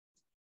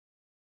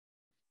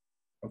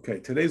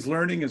Okay, today's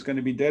learning is going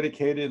to be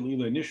dedicated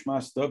Lila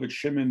Nishmas David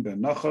Shimon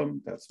ben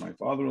Nachum. That's my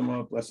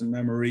father-in-law, blessed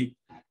memory.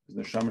 His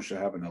neshama shall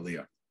have an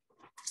aliyah.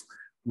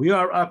 We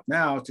are up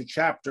now to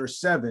chapter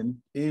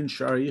 7 in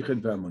Shaar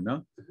Hayichud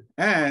V'Emunah,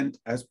 and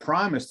as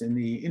promised in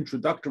the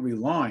introductory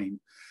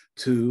line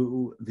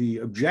to the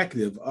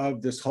objective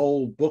of this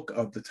whole book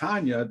of the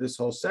Tanya, this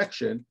whole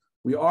section,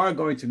 we are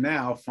going to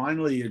now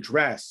finally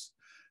address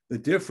the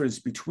difference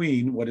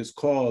between what is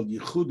called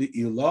Yichud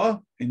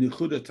Ilah and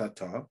Yichud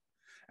Tata,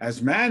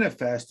 as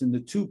manifest in the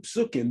two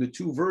psukim, the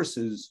two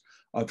verses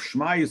of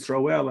Shema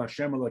Yisrael,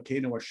 Hashem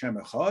Elokeinu, Hashem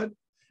Echad,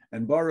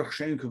 and Baruch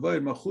Shem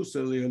Kavod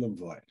Machusa Li'olam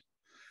V'ad.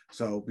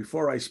 So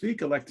before I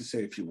speak, I'd like to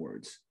say a few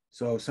words.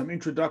 So some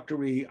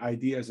introductory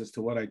ideas as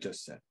to what I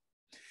just said.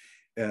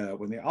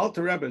 When the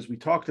Alter Rebbe, as we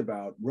talked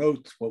about,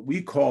 wrote what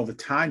we call the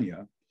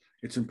Tanya,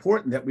 it's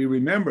important that we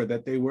remember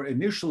that they were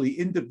initially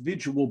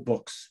individual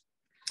books.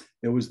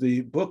 There was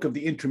the book of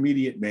the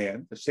intermediate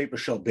man, the Sefer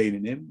Shel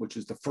Beinanim, which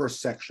is the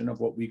first section of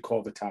what we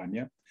call the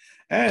Tanya.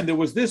 And there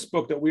was this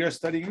book that we are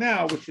studying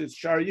now, which is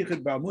Shaar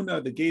Hayichud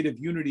V'Emunah, the Gate of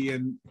Unity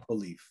and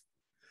Belief.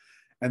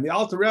 And the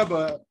Alter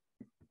Rebbe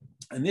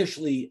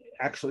initially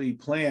actually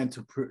planned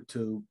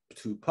to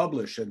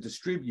publish and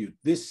distribute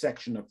this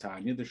section of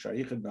Tanya, the Shaar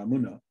Hayichud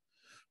V'Emunah,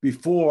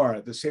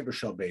 before the Sefer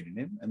Shel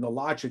Beinanim, and the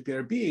logic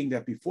there being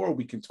that before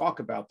we can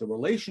talk about the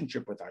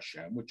relationship with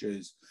Hashem, which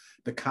is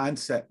the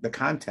concept, the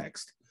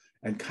context,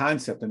 and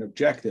concept and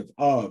objective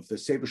of the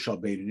Sefer Shel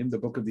Beinanim, the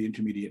book of the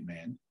intermediate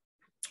man,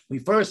 we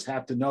first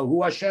have to know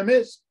who Hashem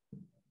is.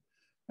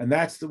 And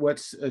that's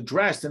what's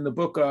addressed in the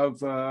book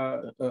of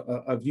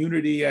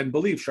Unity and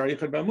Belief, Shaar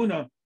Hayichud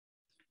V'Emunah,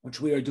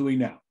 which we are doing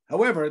now.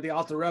 However, the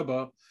Alter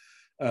Rebbe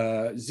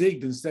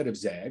zigged instead of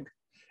zag,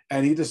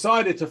 and he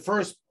decided to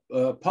first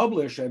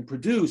publish and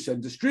produce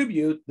and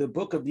distribute the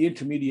book of the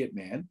intermediate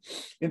man,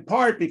 in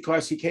part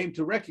because he came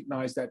to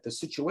recognize that the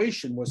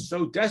situation was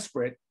so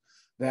desperate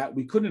that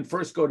we couldn't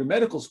first go to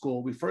medical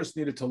school. We first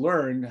needed to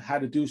learn how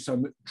to do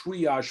some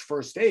triage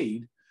first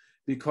aid,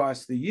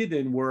 because the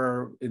Yidden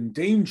were in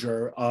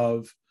danger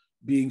of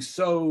being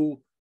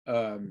so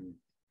numb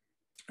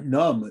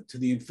to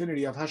the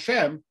infinity of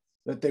Hashem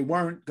that they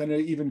weren't going to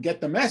even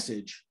get the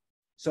message.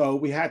 So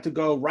we had to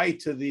go right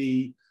to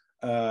the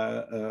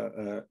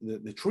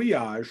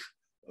triage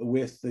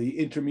with the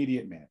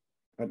intermediate man.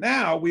 But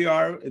now we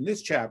are in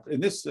this chapter, in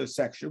this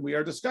section, we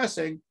are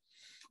discussing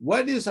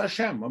what is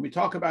Hashem when we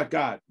talk about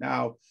God.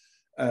 Now,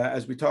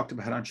 as we talked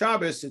about on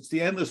Shabbos, it's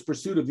the endless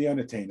pursuit of the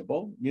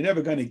unattainable. You're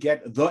never going to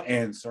get the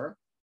answer.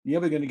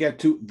 You're never going to get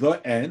to the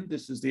end.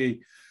 This is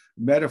the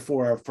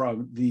metaphor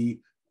from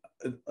the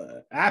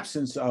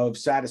absence of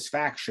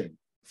satisfaction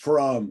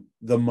from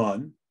the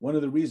mun. One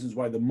of the reasons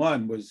why the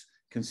mun was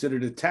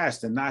considered a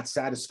test and not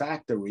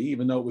satisfactory,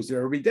 even though it was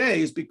there every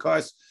day, is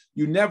because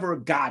you never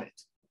got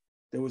it.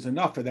 There was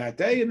enough for that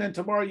day, and then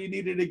tomorrow you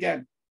need it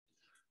again.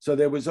 So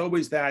there was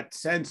always that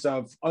sense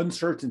of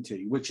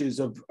uncertainty, which is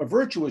a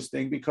virtuous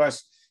thing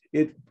because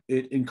it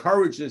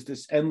encourages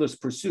this endless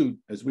pursuit,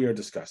 as we are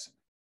discussing.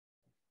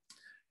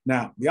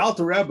 Now, the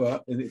Alter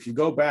Rebbe, and if you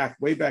go back,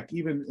 way back,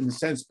 even in the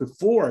sense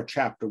before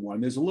chapter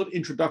 1, there's a little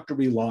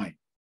introductory line.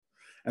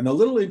 And the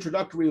little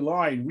introductory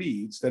line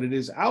reads that it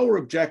is our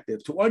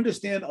objective to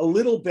understand a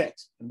little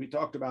bit, and we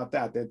talked about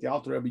that the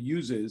Alter Rebbe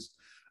uses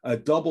a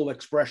double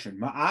expression,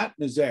 ma'at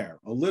mizer,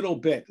 a little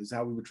bit is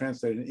how we would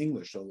translate it in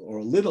English, or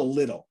a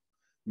little.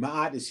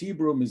 Ma'at is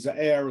Hebrew,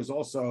 mizer is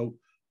also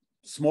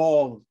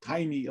small,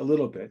 tiny, a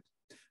little bit.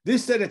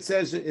 This that it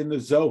says in the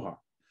Zohar,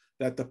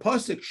 that the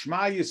pasuk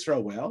Shema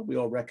Yisrael, we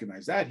all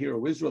recognize that, Hear,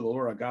 O Israel, the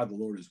Lord our God, the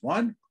Lord is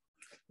one.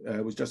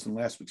 It was just in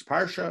last week's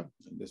parsha,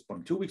 this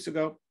point 2 weeks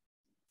ago.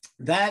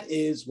 That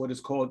is what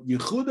is called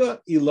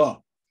Yichud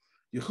Ilah.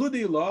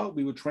 Yichud Ilah,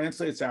 we would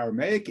translate its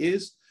Aramaic,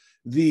 is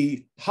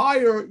the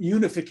higher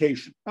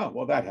unification. Oh,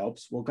 well, that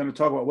helps. We're going to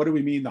talk about what do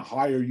we mean the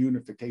higher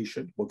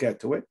unification. We'll get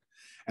to it.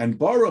 And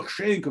Baruch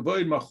Shem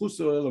Kavod Machusa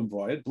Li'olam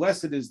V'ad,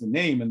 blessed is the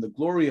name and the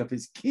glory of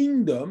his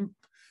kingdom.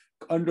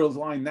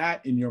 Underline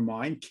that in your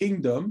mind,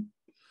 kingdom,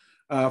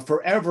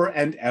 forever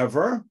and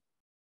ever.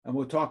 And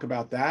we'll talk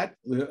about that.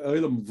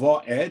 Li'olam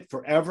V'ad,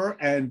 forever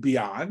and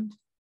beyond.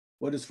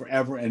 What is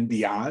forever and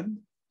beyond?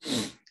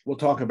 We'll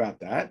talk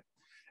about that.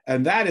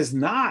 And that is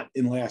not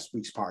in last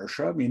week's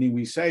parsha, meaning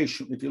we say,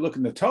 if you look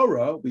in the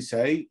Torah, we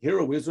say, Hear,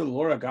 O Israel, the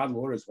Lord our God, the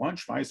Lord is one,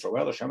 Shema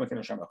Yisrael, Hashem Elokeinu,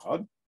 Hashem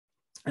Echad.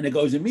 And it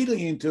goes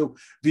immediately into,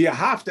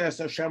 V'ahavta es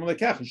Hashem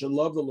Elokecha, you should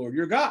love the Lord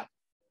your God.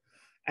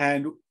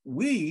 And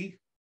we,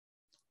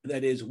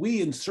 that is,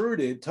 we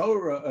inserted,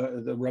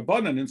 Torah, the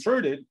Rabbanan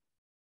inserted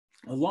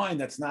a line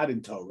that's not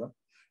in Torah,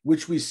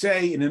 which we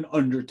say in an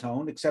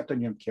undertone, except on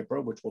Yom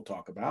Kippur, which we'll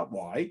talk about,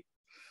 why.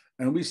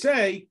 And we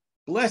say,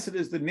 blessed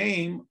is the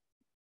name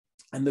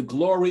and the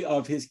glory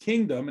of his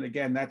kingdom. And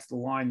again, that's the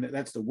line,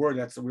 that's the word,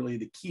 that's really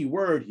the key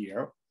word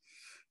here,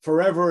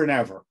 forever and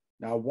ever.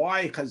 Now,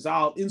 why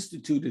Chazal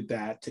instituted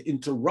that to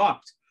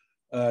interrupt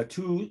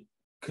 2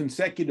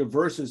 consecutive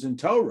verses in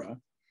Torah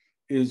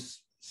is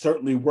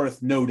certainly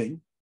worth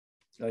noting.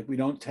 Like, we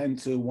don't tend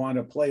to want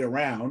to play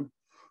around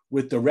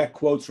with direct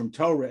quotes from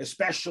Torah,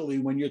 especially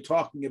when you're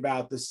talking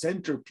about the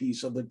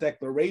centerpiece of the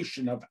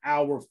declaration of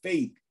our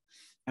faith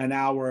and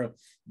our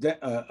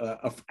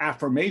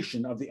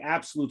affirmation of the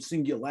absolute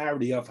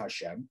singularity of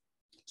Hashem.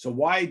 So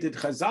why did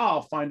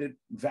Chazal find it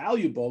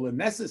valuable and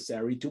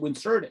necessary to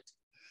insert it?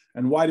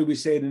 And why do we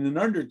say it in an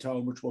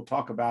undertone, which we'll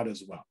talk about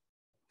as well?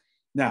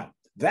 Now,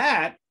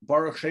 that,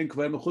 Baruch Shem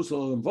Kvei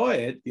Mechusel and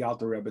Voed, the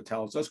Alter Rebbe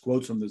tells us,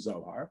 quotes from the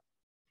Zohar,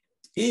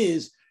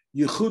 is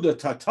Yehuda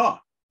Tata,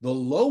 the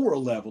lower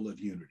level of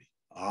unity.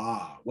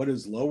 What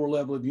is lower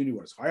level of unity?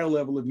 What is higher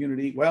level of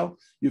unity? Well,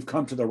 you've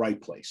come to the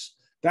right place.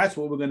 That's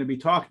what we're going to be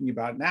talking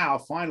about now,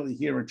 finally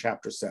here in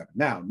chapter 7.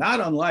 Now, not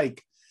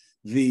unlike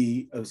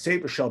the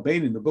Sefer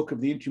Shalbein in the book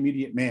of the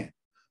Intermediate Man,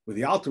 where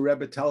the Alter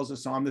Rebbe tells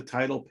us on the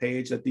title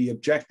page that the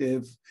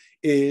objective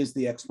is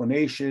the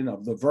explanation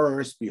of the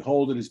verse.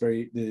 Behold,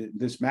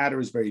 this matter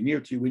is very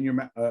near to you in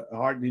your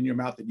heart and in your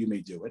mouth that you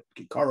may do it.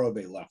 Kikaro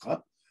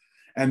ve'lecha.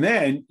 And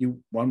then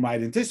one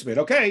might anticipate,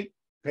 okay,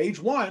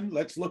 page 1,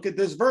 let's look at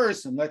this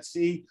verse and let's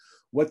see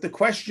what the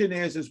question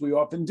is, as we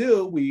often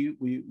do. We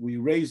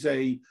raise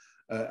a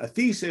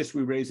thesis,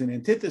 we raise an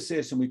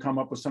antithesis, and we come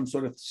up with some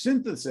sort of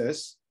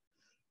synthesis.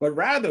 But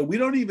rather, we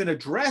don't even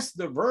address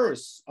the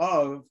verse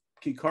of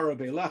Kikara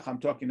Be'elach. I'm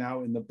talking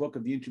now in the book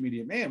of the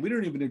Intermediate Man. We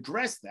don't even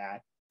address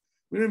that.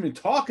 We don't even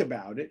talk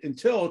about it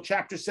until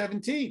chapter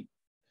 17.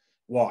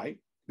 Why?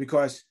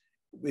 Because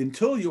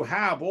until you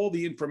have all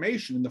the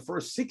information in the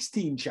first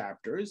 16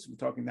 chapters, we're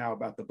talking now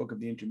about the book of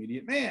the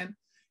Intermediate Man,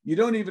 you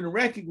don't even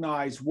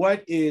recognize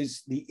what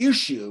is the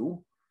issue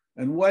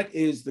and what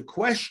is the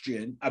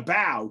question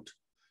about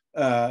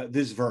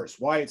this verse,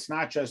 why it's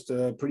not just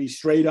a pretty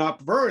straight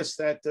up verse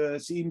that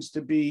seems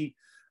to be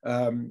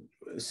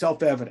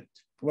self-evident.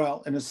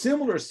 Well, in a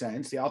similar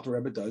sense, the Alter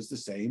Rebbe does the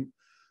same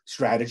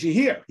strategy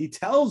here. He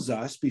tells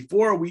us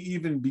before we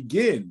even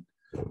begin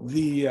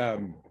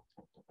the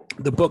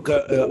book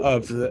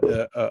of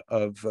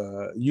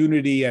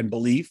unity and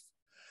belief,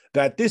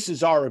 that this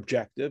is our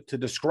objective, to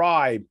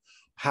describe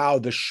how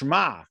the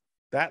Shema,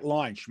 that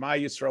line, Shema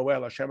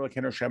Yisrael, Hashem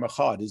Elokeinu Hashem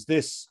Echad, is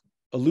this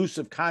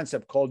elusive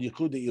concept called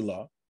Yichud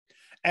Ilah,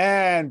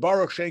 and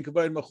Baruch Shem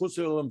Kavod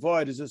Mechusul and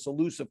Void is this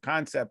elusive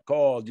concept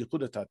called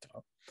Yichud Tata.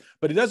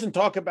 But he doesn't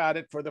talk about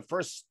it for the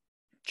first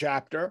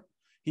chapter.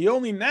 He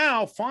only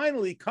now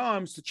finally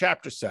comes to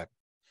chapter 7.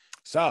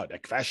 So the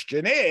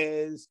question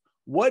is,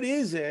 what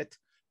is it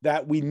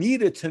that we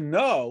needed to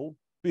know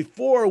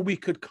before we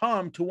could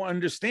come to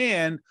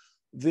understand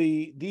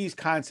these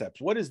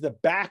concepts? What is the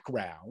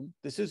background?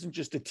 This isn't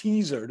just a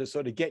teaser to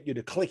sort of get you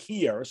to click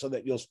here so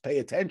that you'll pay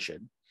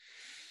attention.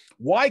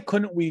 Why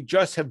couldn't we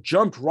just have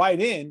jumped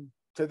right in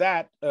to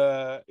that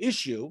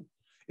issue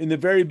in the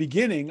very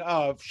beginning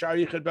of Shaar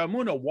Yichud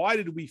B'Amunah? Why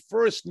did we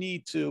first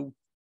need to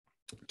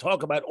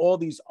talk about all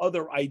these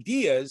other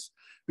ideas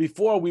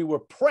before we were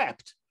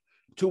prepped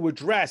to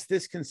address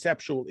this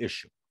conceptual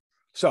issue?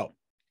 So,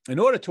 in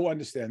order to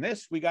understand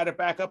this, we got to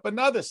back up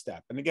another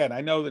step. And again, I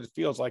know that it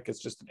feels like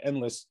it's just an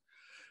endless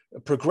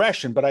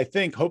progression, but I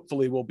think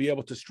hopefully we'll be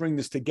able to string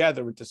this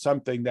together into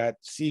something that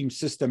seems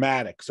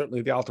systematic.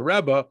 Certainly the Alter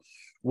Rebbe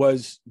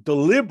was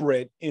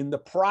deliberate in the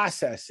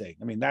processing.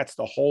 I mean, that's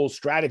the whole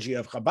strategy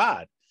of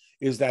Chabad,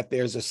 is that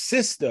there's a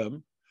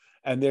system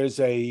and there's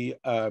a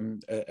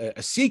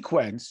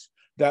sequence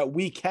that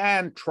we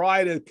can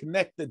try to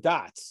connect the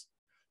dots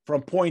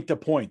from point to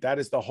point. That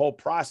is the whole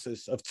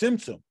process of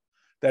Tzimtzum,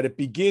 that it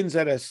begins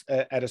at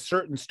a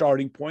certain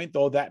starting point,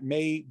 though that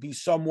may be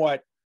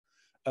somewhat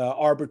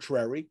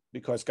arbitrary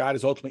because God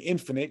is ultimately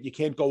infinite. You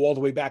can't go all the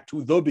way back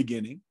to the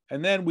beginning.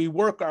 And then we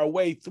work our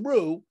way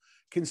through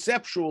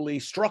conceptually,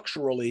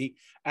 structurally,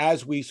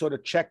 as we sort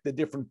of check the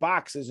different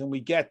boxes and we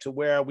get to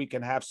where we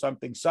can have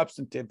something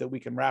substantive that we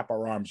can wrap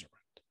our arms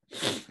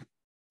around.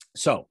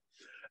 So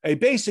a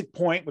basic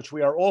point, which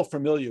we are all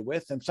familiar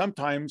with, and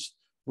sometimes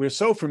we're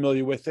so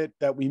familiar with it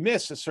that we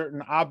miss a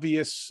certain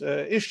obvious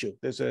issue.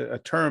 There's a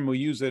term, we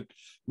use it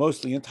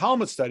mostly in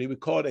Talmud study, we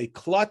call it a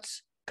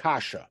klutz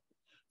kasha.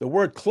 The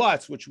word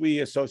klutz, which we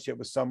associate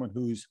with someone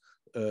who's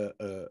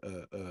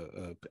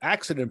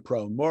accident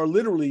prone, more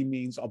literally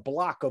means a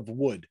block of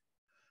wood.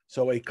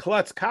 So a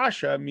klutz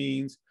kasha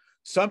means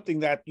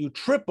something that you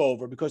trip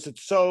over because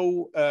it's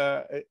so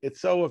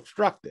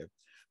obstructive.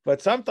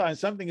 But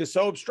sometimes something is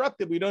so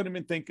obstructive we don't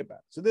even think about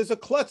it. So there's a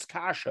klutz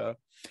kasha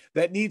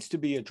that needs to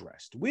be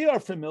addressed. We are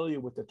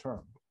familiar with the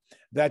term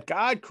that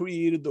God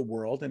created the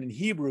world, and in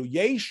Hebrew,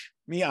 yesh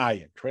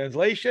mi'ayin.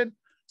 Translation,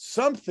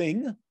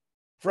 something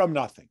from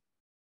nothing.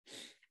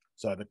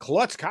 So the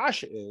klutz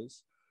kasha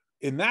is,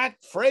 in that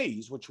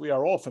phrase, which we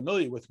are all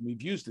familiar with, and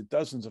we've used it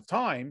dozens of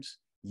times,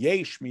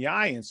 yesh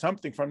mi'ayin,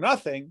 something from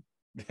nothing,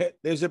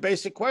 there's a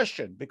basic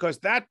question, because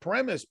that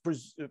premise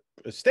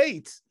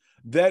states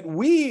that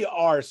we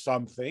are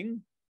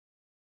something,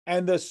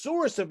 and the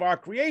source of our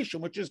creation,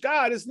 which is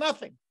God, is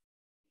nothing.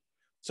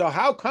 So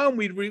how come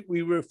we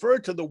refer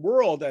to the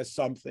world as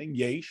something,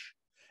 yesh,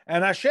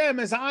 and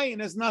Hashem as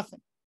ayin, as nothing?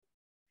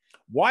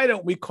 Why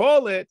don't we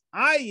call it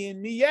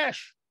ayin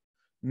miyesh,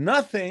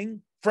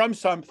 nothing from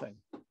something?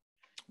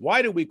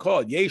 Why do we call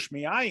it yesh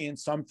mi'ayin,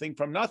 something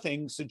from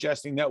nothing,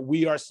 suggesting that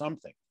we are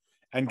something,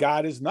 and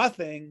God is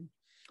nothing?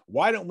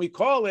 Why don't we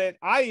call it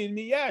ayin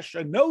miyesh,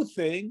 a no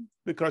thing,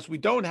 because we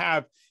don't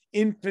have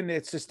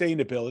infinite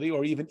sustainability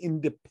or even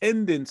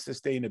independent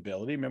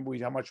sustainability? Remember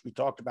how much we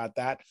talked about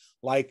that?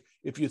 Like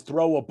if you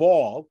throw a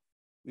ball,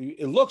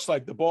 it looks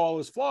like the ball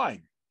is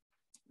flying.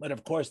 But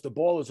of course, the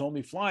ball is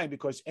only flying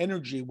because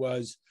energy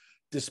was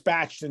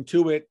dispatched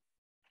into it.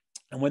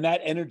 And when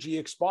that energy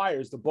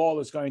expires, the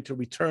ball is going to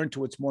return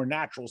to its more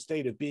natural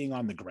state of being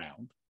on the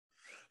ground.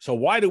 So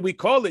why do we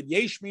call it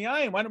yesh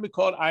mi'ayin? Why don't we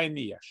call it ayin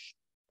miyesh?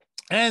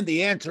 And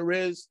the answer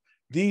is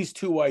these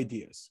two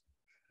ideas.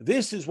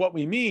 This is what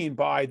we mean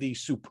by the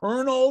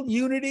supernal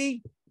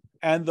unity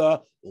and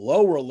the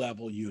lower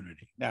level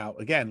unity. Now,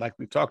 again, like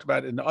we've talked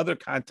about in other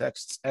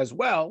contexts as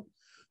well,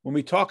 when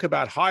we talk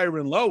about higher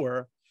and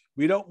lower,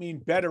 we don't mean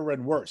better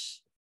and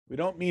worse. We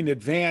don't mean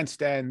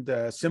advanced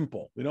and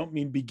simple. We don't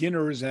mean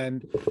beginners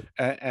and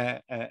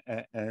an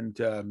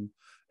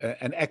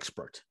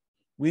expert.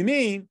 We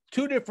mean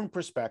two different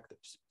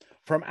perspectives.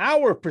 From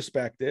our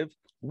perspective,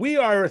 we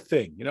are a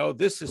thing.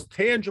 This is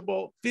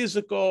tangible,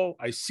 physical.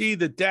 I see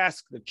the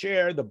desk, the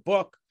chair, the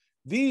book.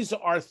 These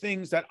are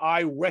things that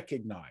I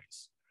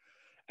recognize.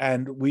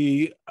 And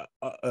we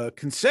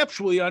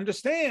conceptually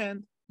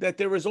understand that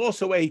there is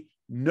also a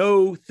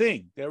no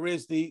thing. There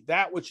is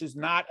that which is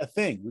not a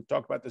thing. We've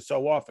talked about this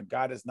so often.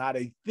 God is not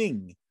a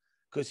thing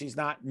because he's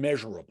not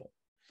measurable.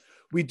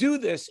 We do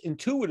this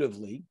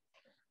intuitively,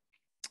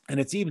 and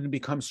it's even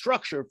become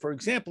structured, for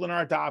example, in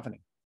our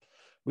davening.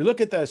 We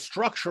look at the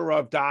structure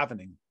of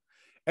davening.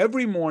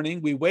 Every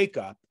morning we wake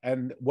up,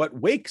 and what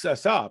wakes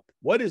us up,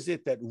 what is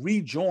it that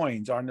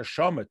rejoins our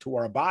neshama to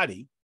our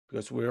body?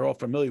 Because we're all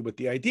familiar with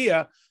the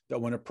idea that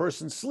when a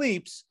person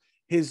sleeps,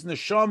 his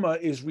neshama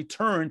is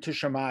returned to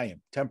Shemayim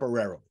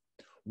temporarily.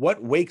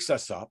 What wakes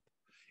us up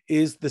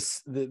is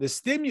the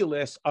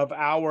stimulus of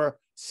our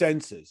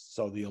senses.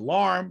 So the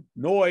alarm,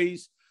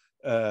 noise,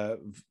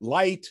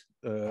 light,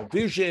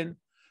 vision.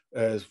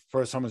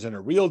 For someone's in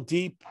a real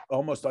deep,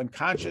 almost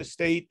unconscious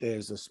state,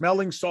 there's the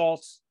smelling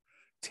salts,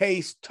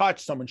 taste,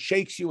 touch. Someone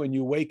shakes you and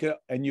you wake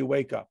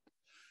up.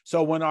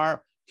 So when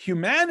our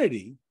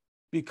humanity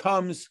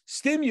becomes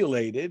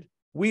stimulated,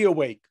 we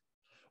awake.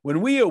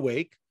 When we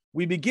awake,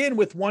 we begin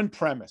with one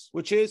premise,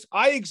 which is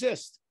I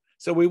exist.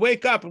 So we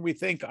wake up and we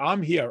think,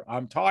 I'm here,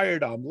 I'm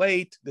tired, I'm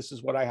late, this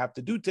is what I have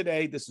to do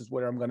today, this is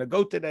where I'm going to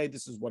go today,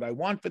 this is what I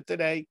want for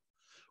today.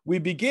 We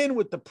begin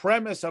with the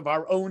premise of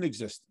our own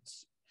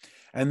existence.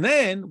 And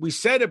then we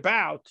set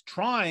about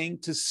trying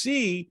to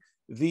see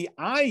the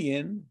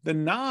ayin, the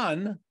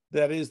non,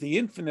 that is the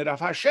infinite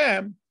of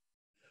Hashem,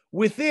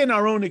 within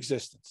our own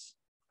existence.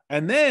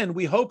 And then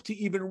we hope to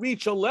even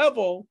reach a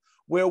level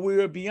where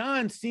we are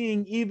beyond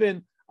seeing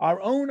even our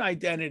own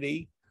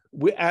identity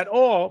at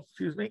all,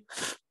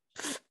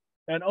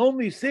 and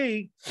only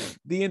see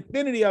the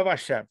infinity of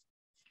Hashem.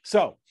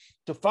 So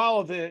to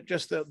follow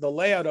the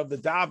layout of the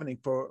davening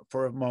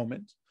for a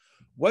moment,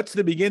 what's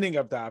the beginning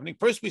of davening?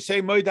 First we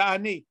say Moida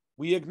Ani.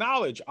 We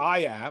acknowledge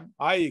I am,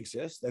 I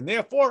exist, and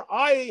therefore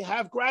I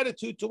have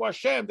gratitude to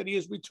Hashem that he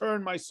has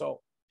returned my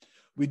soul.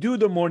 We do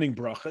the morning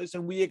brachas,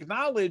 and we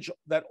acknowledge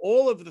that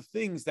all of the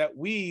things that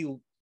we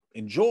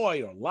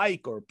enjoy or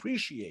like or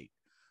appreciate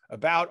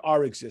about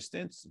our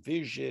existence,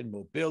 vision,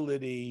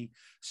 mobility,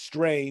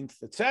 strength,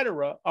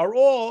 etc., are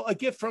all a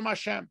gift from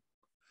Hashem.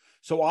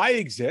 So I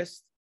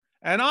exist,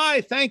 and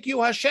I thank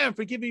you, Hashem,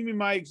 for giving me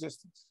my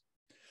existence.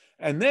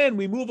 And then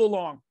we move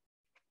along,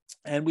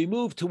 and we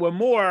move to a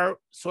more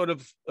sort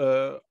of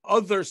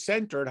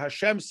other-centered,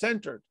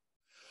 Hashem-centered.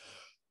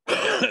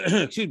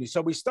 Excuse me.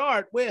 So we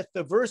start with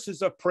the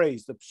verses of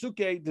praise, the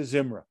Psuke de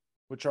Zimra,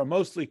 which are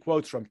mostly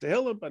quotes from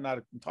Tehillim, but not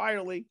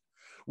entirely,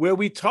 where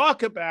we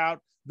talk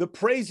about the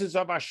praises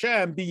of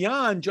Hashem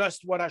beyond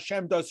just what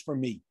Hashem does for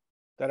me,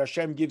 that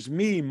Hashem gives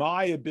me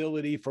my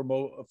ability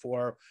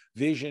for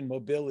vision,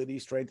 mobility,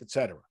 strength,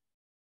 etc.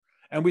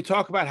 And we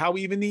talk about how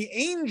even the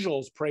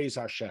angels praise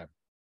Hashem.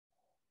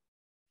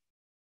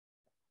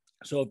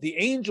 So if the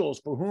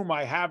angels for whom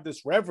I have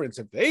this reverence,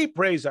 if they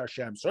praise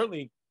Hashem,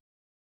 certainly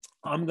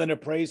I'm going to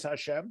praise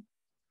Hashem.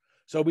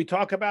 So we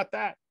talk about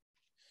that.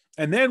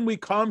 And then we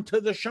come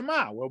to the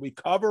Shema, where we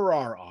cover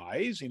our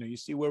eyes. You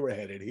see where we're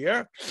headed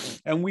here.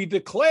 And we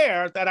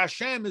declare that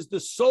Hashem is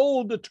the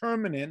sole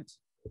determinant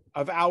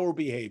of our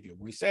behavior.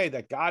 When we say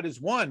that God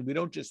is one, we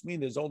don't just mean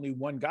there's only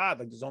one God,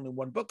 like there's only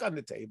one book on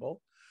the table.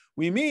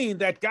 We mean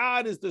that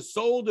God is the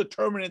sole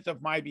determinant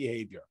of my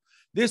behavior.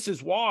 This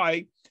is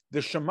why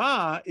the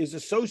Shema is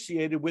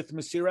associated with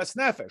Mesiras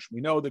Nefesh.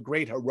 We know the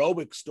great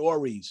heroic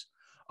stories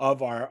of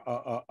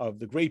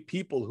the great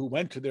people who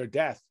went to their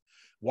death.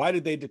 Why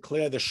did they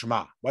declare the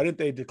Shema? Why didn't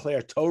they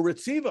declare Torah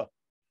Tziva,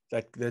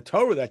 that the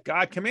Torah that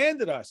God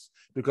commanded us?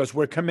 Because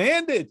we're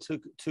commanded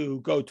to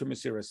go to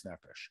Mesiras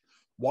Nefesh.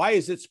 Why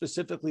is it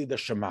specifically the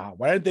Shema?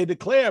 Why didn't they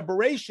declare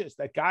Bereshis,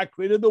 that God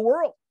created the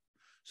world?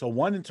 So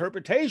one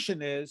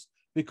interpretation is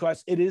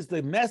because it is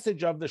the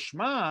message of the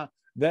Shema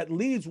that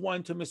leads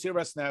one to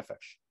Mesiras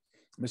Nefesh.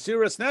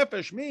 Mesiras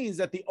nefesh means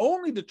that the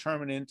only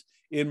determinant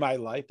in my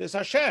life is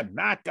Hashem,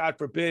 not, God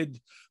forbid,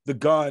 the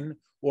gun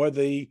or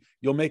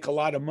you'll make a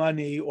lot of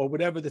money or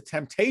whatever the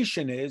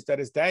temptation is that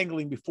is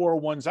dangling before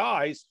one's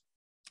eyes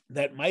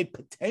that might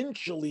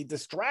potentially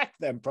distract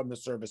them from the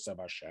service of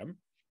Hashem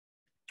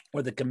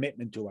or the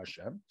commitment to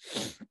Hashem.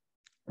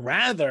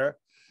 Rather,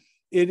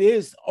 it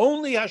is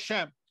only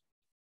Hashem.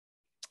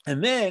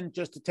 And then,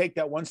 just to take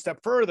that one step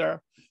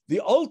further,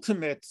 the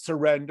ultimate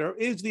surrender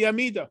is the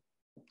Amidah,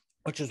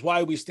 which is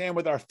why we stand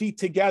with our feet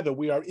together.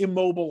 We are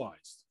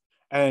immobilized.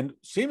 And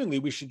seemingly,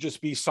 we should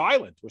just be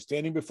silent. We're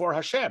standing before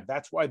Hashem.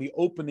 That's why the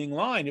opening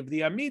line of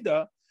the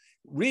Amidah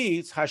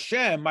reads,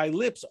 Hashem, my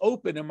lips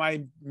open and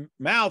my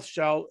mouth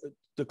shall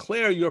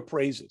declare your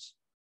praises.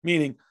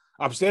 Meaning,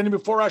 I'm standing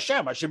before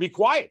Hashem. I should be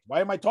quiet. Why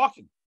am I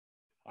talking?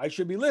 I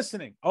should be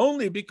listening.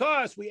 Only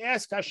because we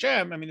ask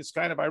Hashem, I mean, it's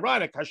kind of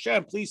ironic,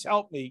 Hashem, please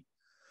help me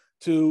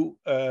to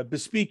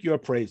bespeak your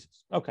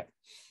praises. Okay,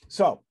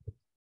 so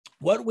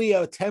what we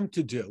attempt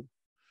to do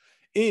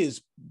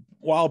is,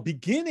 while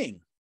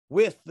beginning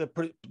with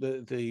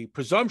the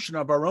presumption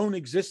of our own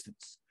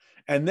existence,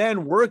 and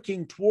then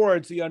working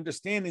towards the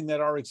understanding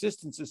that our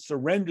existence is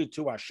surrendered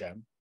to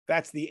Hashem,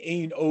 that's the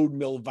Ein Od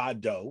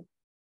Milvado,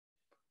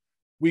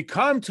 we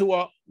come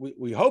to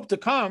we hope to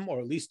come, or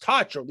at least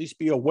touch, or at least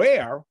be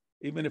aware,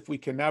 even if we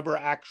can never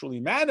actually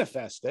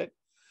manifest it,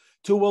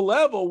 to a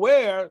level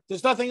where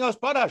there's nothing else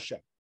but Hashem.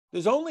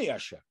 There's only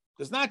Hashem.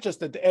 There's not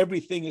just that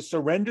everything is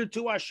surrendered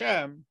to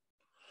Hashem,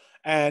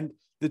 and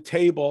the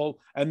table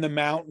and the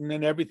mountain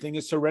and everything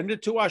is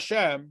surrendered to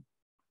Hashem.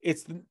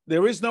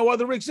 There is no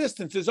other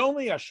existence. There's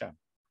only Hashem.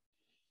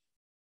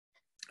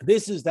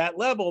 This is that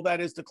level that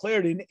is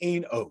declared in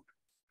Ein Od.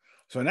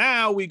 So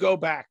now we go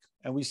back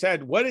and we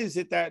said, what is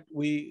it that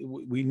we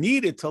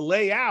needed to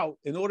lay out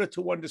in order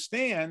to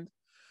understand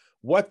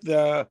what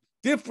the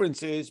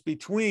difference is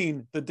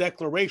between the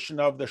declaration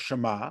of the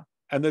Shema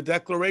and the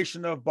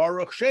declaration of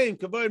Baruch Shem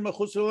Kavod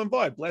Mechus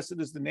V'Vod. Blessed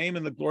is the name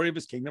and the glory of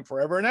his kingdom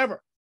forever and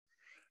ever.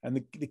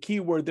 And the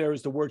key word there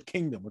is the word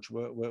kingdom, which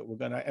we're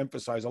going to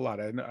emphasize a lot.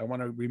 I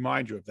want to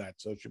remind you of that,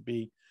 so it should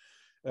be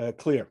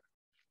clear.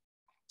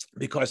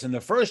 Because in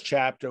the first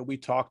chapter, we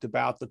talked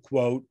about the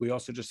quote, we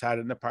also just had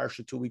it in the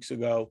parsha 2 weeks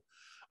ago,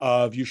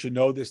 of you should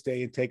know this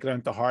day and take it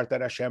unto heart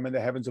that Hashem in the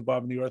heavens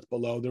above and the earth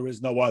below, there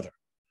is no other.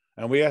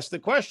 And we asked the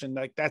question,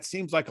 like, that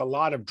seems like a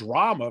lot of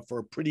drama for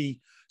a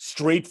pretty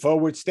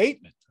straightforward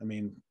statement. I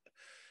mean,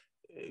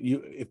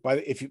 if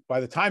by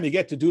the time you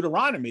get to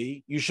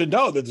Deuteronomy, you should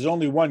know that there's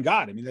only one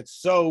God. I mean, that's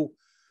so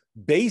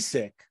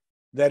basic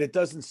that it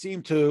doesn't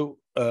seem to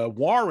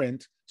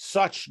warrant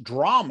such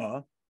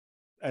drama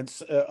and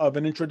of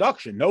an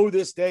introduction. Know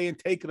this day and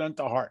take it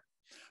unto heart.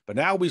 But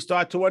now we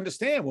start to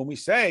understand when we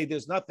say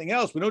there's nothing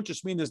else, we don't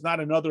just mean there's not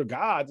another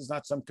God, there's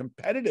not some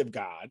competitive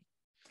God,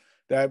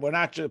 that we're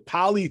not just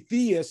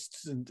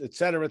polytheists, and et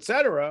cetera, et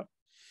cetera.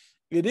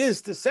 It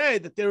is to say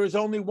that there is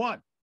only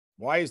one.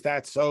 Why is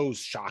that so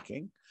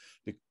shocking?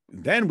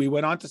 Then we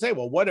went on to say,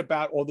 well, what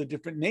about all the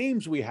different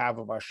names we have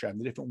of Hashem,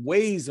 the different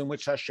ways in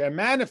which Hashem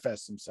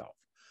manifests himself?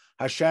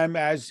 Hashem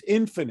as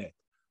infinite,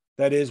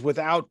 that is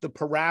without the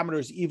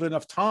parameters even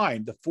of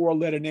time, the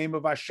four-letter name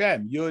of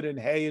Hashem, Yud and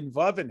Hey and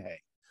Vav and Hey,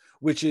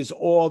 which is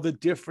all the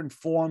different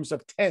forms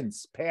of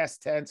tense,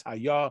 past tense,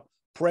 Haya,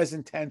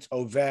 present tense,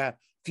 Hoveh,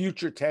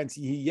 future tense,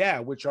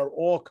 Yiyeh, which are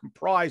all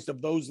comprised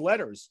of those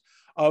letters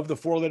of the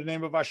four-letter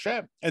name of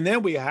Hashem. And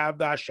then we have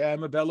the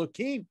Hashem of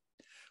Elohim,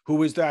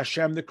 who is the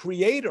Hashem, the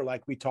creator,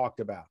 like we talked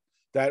about.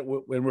 That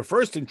when we're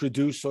first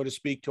introduced, so to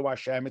speak, to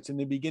Hashem, it's in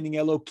the beginning,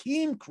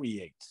 Elohim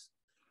creates.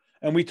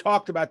 And we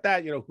talked about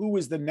that, who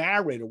is the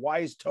narrator? Why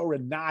is Torah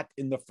not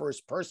in the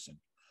first person?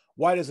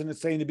 Why doesn't it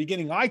say in the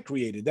beginning, I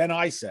created, then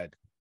I said?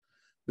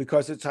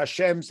 Because it's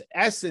Hashem's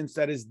essence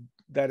that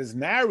is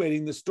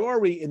narrating the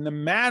story in the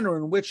manner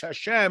in which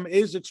Hashem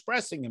is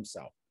expressing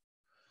himself.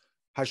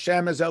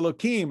 Hashem as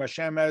Elohim,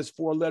 Hashem as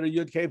four-letter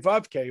Yud Kei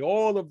Vav Kei,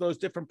 all of those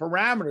different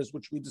parameters,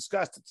 which we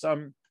discussed at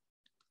some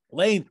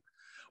length.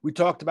 We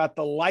talked about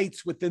the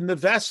lights within the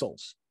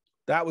vessels.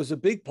 That was a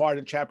big part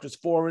in chapters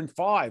 4 and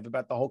 5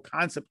 about the whole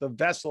concept of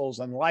vessels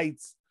and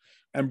lights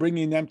and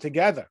bringing them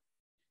together.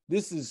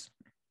 This is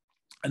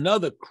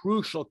another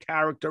crucial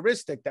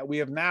characteristic that we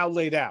have now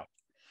laid out.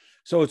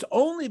 So it's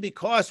only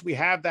because we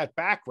have that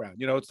background.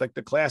 It's like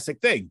the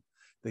classic thing.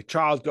 The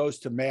child goes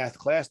to math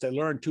class, they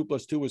learn 2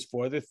 + 2 is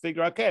 4. They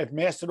figure, okay, I've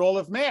mastered all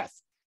of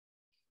math.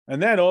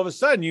 And then all of a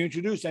sudden you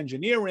introduce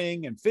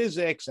engineering and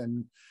physics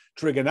and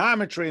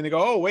trigonometry, and they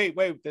go, oh, wait,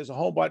 there's a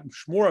whole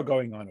bunch more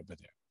going on over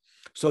there.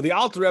 So the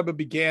Alter Rebbe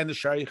began the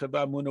Shaar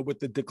Emunah with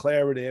the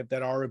declarative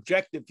that our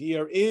objective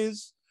here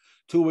is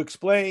to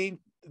explain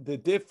the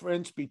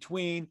difference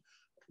between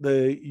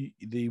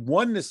the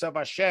oneness of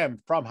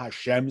Hashem from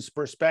Hashem's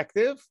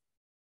perspective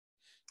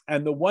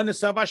and the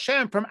oneness of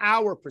Hashem from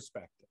our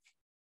perspective.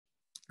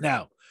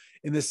 Now,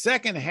 in the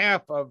second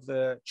half of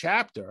the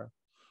chapter,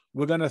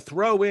 we're going to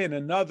throw in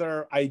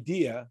another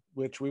idea,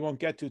 which we won't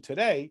get to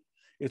today.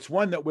 It's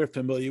one that we're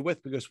familiar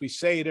with because we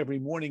say it every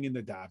morning in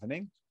the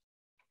davening.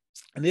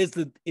 And it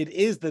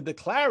is the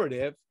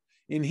declarative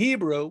in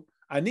Hebrew,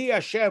 Ani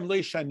Hashem lo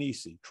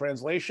shanisi.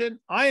 Translation,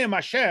 I am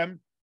Hashem,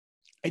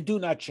 I do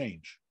not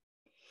change.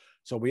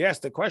 So we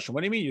asked the question,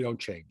 what do you mean you don't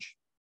change?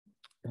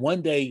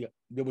 One day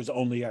there was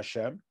only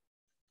Hashem.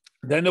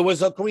 Then there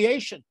was a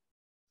creation.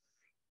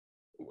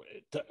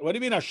 What do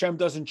you mean Hashem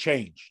doesn't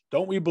change?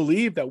 Don't we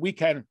believe that we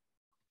can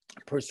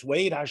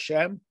persuade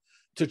Hashem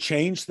to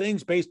change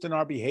things based on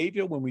our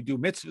behavior when we do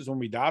mitzvahs, when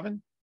we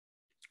daven?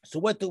 So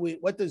what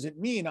does it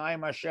mean, I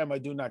am Hashem, I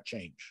do not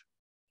change?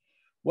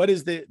 What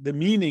is the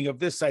meaning of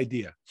this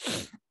idea?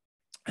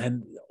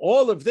 And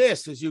all of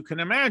this, as you can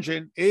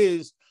imagine,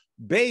 is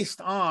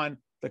based on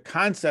the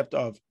concept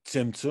of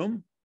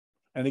tzimtzum.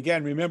 And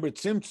again, remember,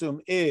 tzimtzum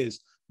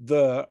is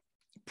the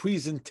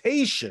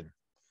presentation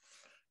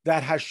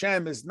that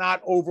Hashem is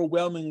not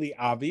overwhelmingly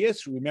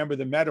obvious. Remember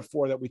the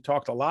metaphor that we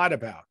talked a lot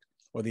about,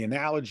 or the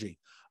analogy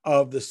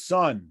of the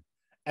sun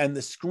and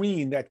the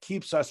screen that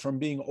keeps us from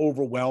being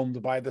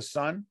overwhelmed by the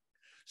sun.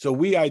 So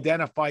we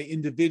identify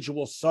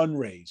individual sun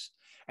rays,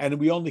 and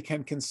we only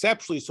can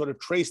conceptually sort of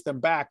trace them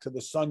back to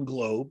the sun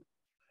globe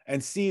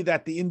and see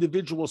that the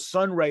individual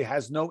sun ray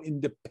has no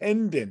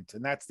independent,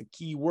 and that's the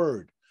key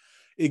word,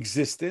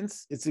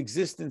 existence. Its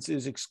existence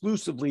is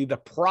exclusively the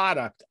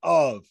product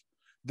of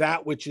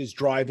that which is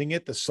driving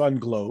it, the sun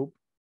globe.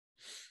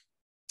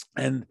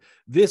 And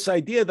this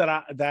idea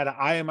that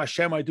I am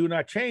Hashem, I do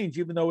not change,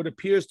 even though it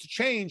appears to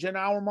change in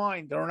our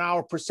mind or in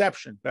our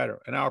perception,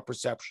 in our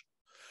perception.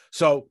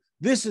 So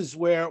this is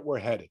where we're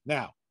headed.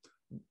 Now,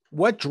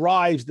 what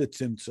drives the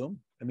tzimtzum?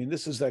 I mean,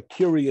 this is a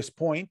curious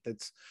point.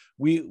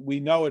 We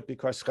know it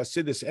because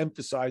Hasidus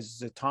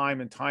emphasizes it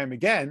time and time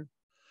again.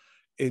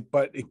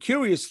 But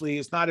curiously,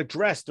 it's not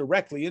addressed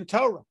directly in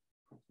Torah.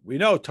 We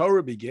know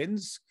Torah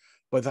begins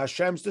with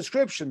Hashem's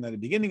description. At the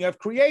beginning of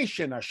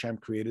creation, Hashem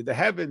created the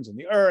heavens and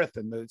the earth,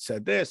 and it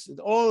said this,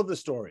 all of the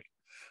story.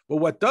 But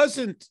what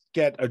doesn't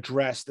get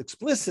addressed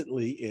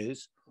explicitly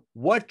is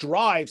what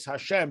drives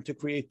Hashem to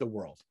create the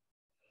world.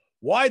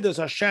 Why does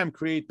Hashem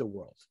create the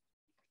world?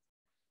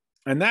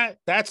 And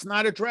that's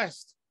not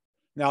addressed.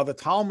 Now, the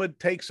Talmud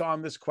takes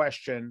on this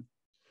question,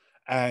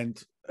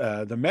 and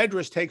the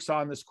Medrash takes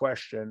on this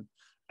question,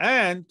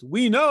 and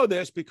we know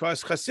this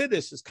because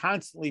Hasidus is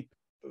constantly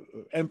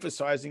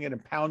emphasizing it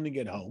and pounding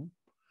it home,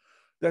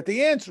 that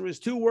the answer is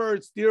two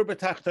words, dir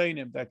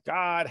b'tachtonim, that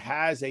God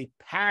has a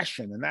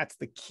passion, and that's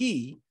the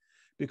key,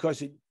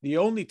 because the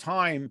only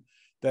time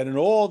that in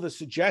all the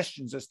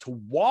suggestions as to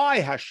why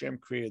Hashem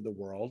created the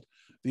world,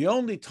 the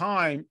only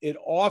time it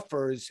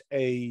offers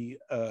a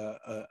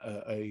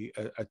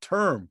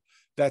term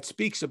that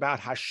speaks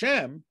about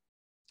Hashem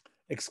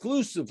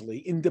exclusively,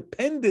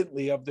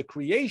 independently of the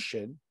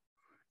creation,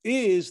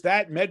 is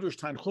that Medrash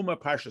Tanchuma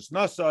Parshas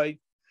Nasai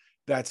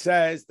that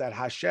says that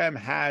Hashem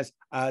has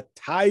a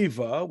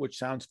taiva, which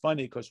sounds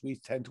funny because we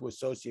tend to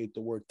associate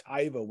the word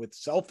taiva with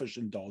selfish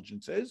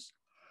indulgences,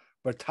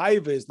 but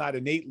taiva is not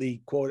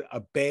innately, quote, a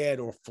bad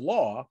or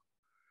flaw.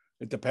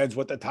 It depends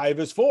what the taiva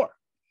is for.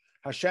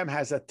 Hashem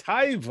has a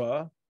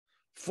taiva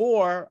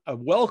for a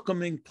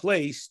welcoming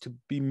place to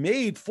be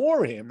made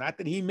for him, not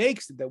that he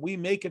makes it, that we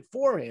make it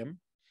for him,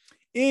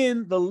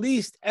 in the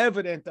least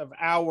evident of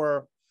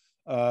our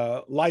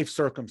life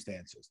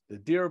circumstances, the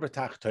dir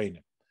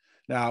b'tachtonim.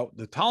 Now,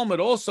 the Talmud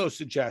also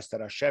suggests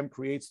that Hashem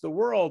creates the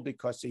world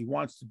because he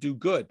wants to do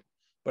good.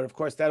 But of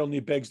course, that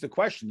only begs the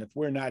question, if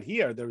we're not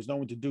here, there is no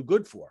one to do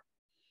good for.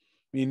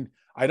 I mean,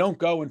 I don't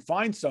go and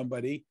find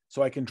somebody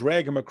so I can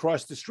drag him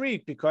across the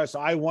street because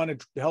I want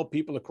to help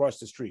people across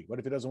the street. What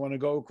if he doesn't want to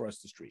go across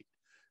the street,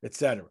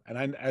 etc.?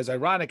 And as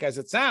ironic as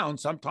it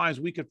sounds, sometimes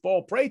we could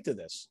fall prey to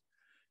this.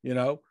 You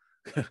know,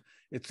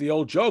 it's the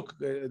old joke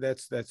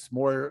that's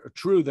more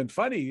true than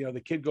funny. You know, the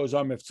kid goes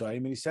on Mitzvah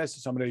and he says to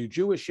somebody, "Are you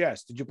Jewish?"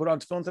 "Yes." "Did you put on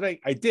tefillin today?"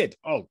 "I did."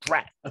 "Oh,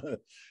 drat." You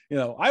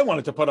know, I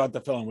wanted to put on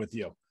tefillin with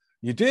you.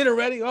 "You did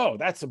already?" "Oh,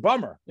 that's a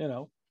bummer." You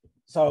know,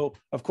 so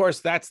of course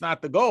that's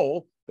not the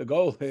goal. The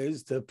goal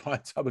is to find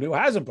somebody who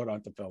hasn't put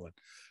on tefillin.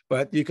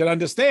 But you can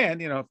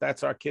understand, you know, if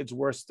that's our kid's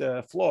worst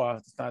flaw,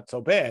 it's not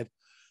so bad.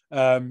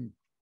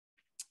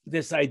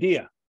 This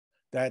idea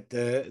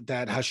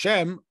that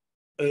Hashem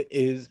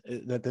is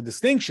that the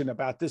distinction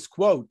about this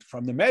quote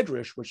from the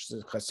Medrash, which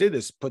the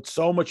Hasidus put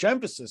so much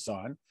emphasis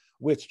on,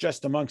 which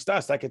just amongst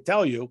us, I could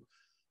tell you,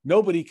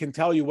 nobody can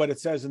tell you what it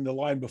says in the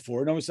line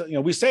before. No, you know,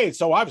 we say it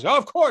so obvious. Oh,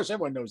 of course,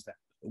 everyone knows that.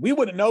 We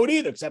wouldn't know it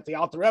either, except the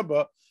Alter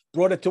Rebbe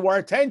brought it to our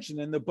attention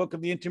in the book of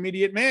the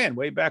Intermediate Man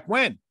way back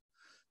when,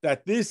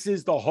 that this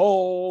is the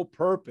whole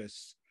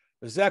purpose.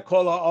 This is the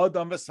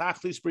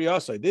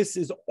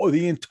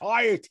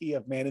entirety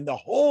of man and the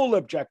whole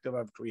objective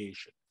of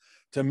creation,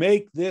 to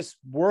make this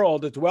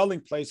world a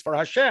dwelling place for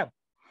Hashem.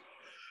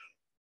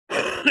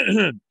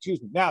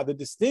 Excuse me. Now, the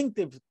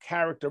distinctive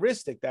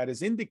characteristic that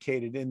is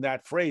indicated in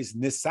that phrase,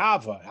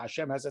 nisava,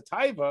 Hashem has a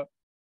taiva,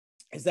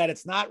 is that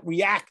it's not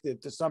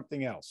reactive to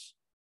something else.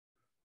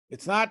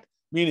 It's not,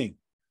 meaning,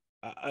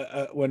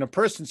 when a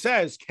person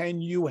says,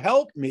 "Can you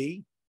help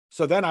me?"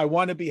 So then I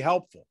want to be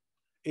helpful.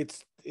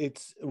 It's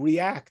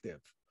reactive.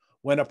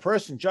 when a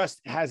person just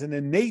has an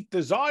innate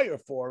desire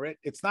for it,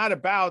 it's not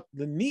about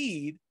the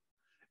need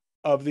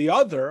of the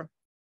other.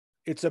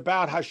 It's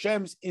about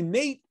Hashem's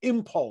innate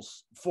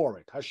impulse for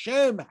it.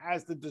 Hashem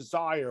has the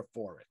desire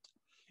for it,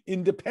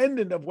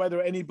 independent of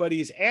whether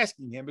anybody is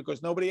asking him,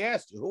 because nobody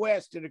asked you. Who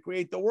asked you to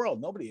create the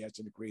world? Nobody asked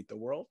you to create the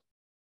world.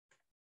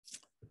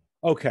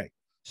 Okay,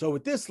 so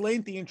with this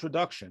lengthy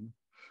introduction,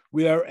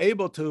 we are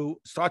able to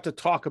start to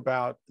talk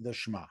about the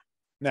Shema.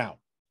 Now,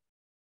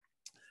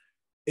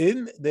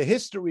 in the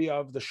history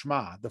of the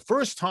Shema, the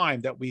first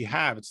time that we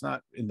have, it's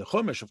not in the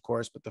Chumash, of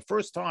course, but the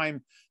first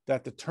time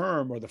that the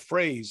term or the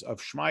phrase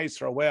of Shema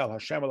Yisrael,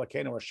 Hashem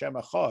Elokeinu, Hashem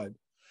Echad,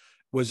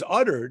 was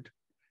uttered,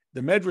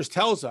 the Medrash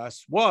tells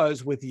us,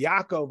 was with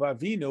Yaakov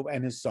Avinu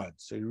and his sons.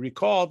 So you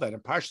recall that in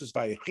Parshas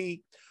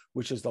Vayechi,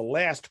 which is the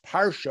last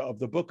parsha of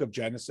the book of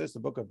Genesis, the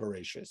book of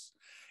Bereshis,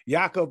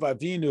 Yaakov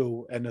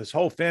Avinu and his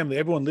whole family,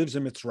 everyone lives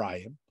in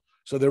Mitzrayim.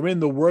 So they're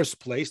in the worst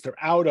place. They're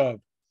out of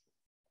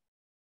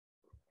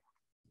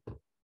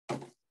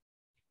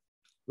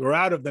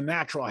the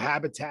natural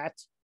habitat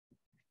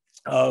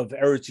of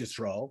Eretz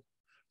Yisrael.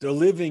 They're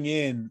living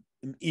in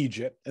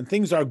Egypt, and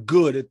things are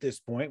good at this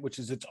point, which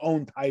is its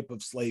own type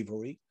of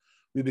slavery.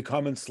 We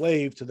become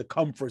enslaved to the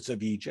comforts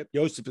of Egypt.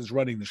 Yosef is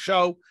running the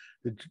show.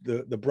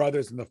 The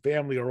brothers and the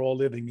family are all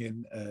living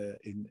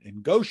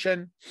in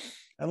Goshen,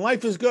 and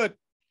life is good.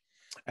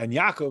 And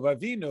Yaakov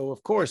Avinu,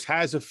 of course,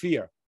 has a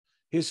fear.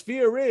 His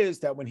fear is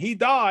that when he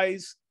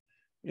dies,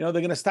 they're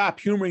going to stop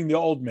humoring the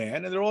old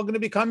man, and they're all going to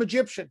become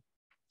Egyptian.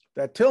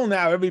 That till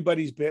now,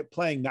 everybody's been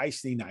playing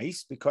nicely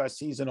nice because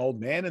he's an old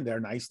man and they're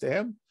nice to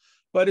him.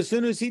 But as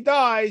soon as he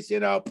dies,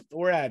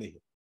 we're out of here.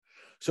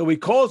 So he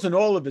calls in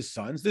all of his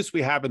sons. This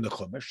we have in the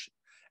Chumash.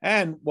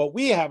 And what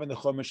we have in the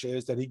Chumash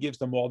is that he gives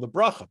them all the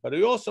bracha. But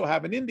we also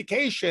have an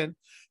indication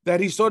that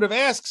he sort of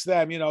asks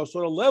them,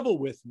 sort of level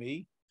with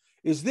me.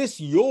 Is this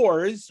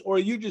yours, or are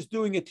you just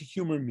doing it to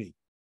humor me?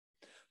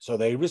 So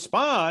they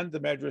respond, the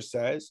Medrash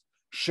says,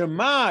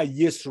 Shema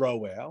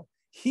Yisrael,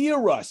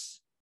 hear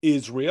us,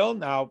 Israel.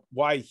 Now,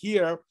 why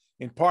hear?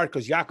 In part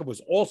because Yaakov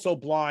was also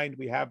blind.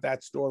 We have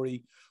that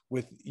story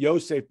with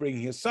Yosef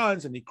bringing his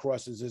sons, and he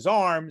crosses his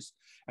arms.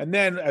 And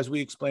then, as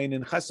we explain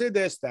in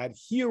Chassidus, that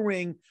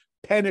hearing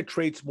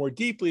penetrates more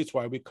deeply. It's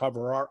why we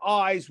cover our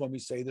eyes when we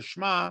say the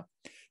Shema,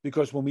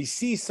 because when we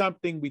see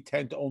something, we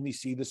tend to only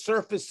see the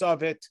surface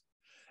of it,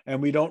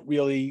 and we don't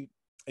really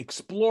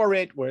explore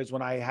it. Whereas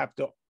when I have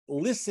to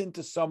listen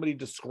to somebody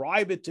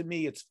describe it to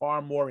me, it's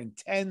far more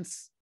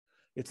intense.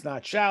 It's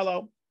not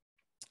shallow.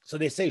 So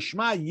they say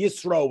Shema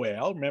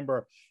Yisroel.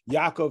 Remember,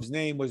 Yaakov's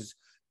name was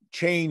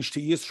changed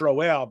to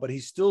Yisroel, but he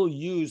still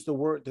used the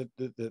word,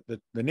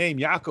 the name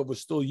Yaakov was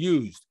still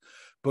used,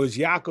 because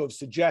Yaakov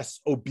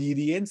suggests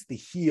obedience, the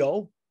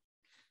heel,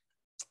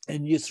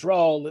 and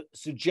Yisrael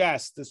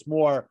suggests this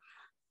more,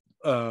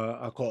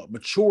 I'll call it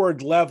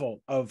matured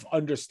level of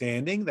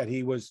understanding that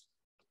he was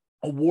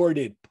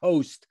awarded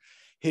post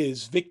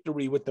his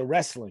victory with the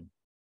wrestling,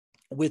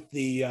 with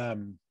the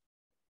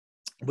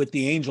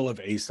angel of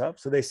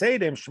Esav. So they say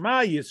to him,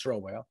 Shema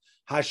Yisroel,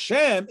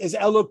 Hashem is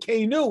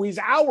Elokeinu, he's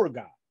our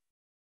God.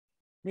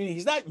 Meaning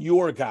he's not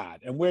your God,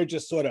 and we're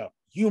just sort of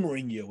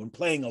humoring you and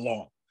playing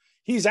along.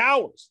 He's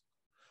ours.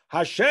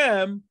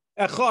 Hashem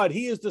Echad,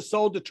 he is the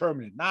sole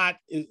determinant, not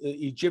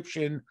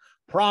Egyptian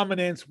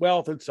prominence,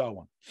 wealth, and so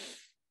on.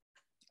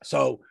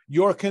 So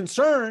your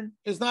concern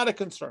is not a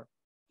concern.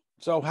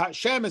 So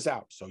Hashem is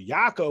out. So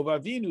Yaakov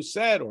Avinu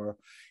said,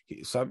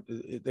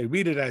 they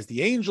read it as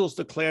the angels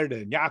declared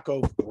it, and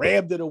Yaakov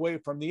grabbed it away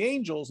from the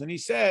angels, and he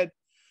said,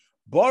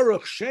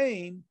 Baruch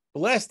Shem,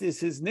 blessed is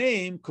his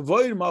name,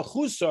 Kavod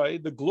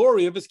Malchusai, the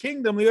glory of his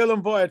kingdom,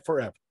 L'olam Va'ed,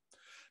 forever.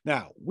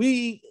 Now,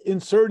 we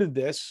inserted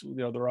this,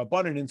 the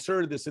Rabbanan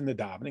inserted this in the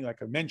davening,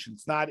 like I mentioned,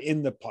 it's not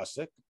in the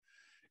pasuk.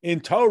 In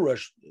Torah,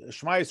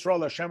 Shema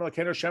Yisrael, Hashem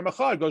Elokeinu, Hashem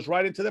Echad, goes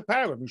right into the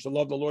paragraph. You shall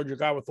love the Lord your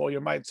God with all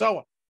your might, and so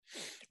on,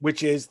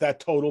 which is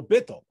that total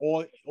bittul,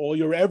 all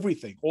your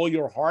everything, all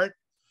your heart,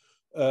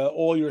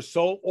 all your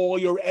soul, all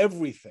your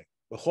everything.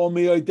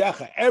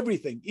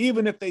 Everything,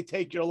 even if they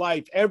take your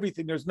life,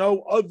 everything, there's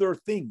no other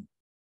thing,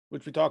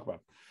 which we talk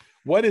about.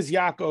 What is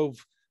Yaakov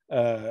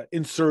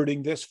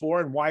inserting this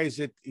for, and why is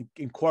it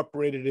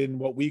incorporated in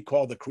what we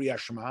call the Kriya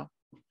Shema?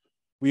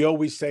 We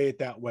always say it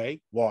that way.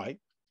 Why?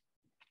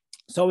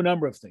 So a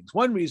number of things.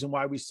 One reason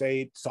why we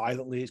say it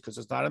silently is because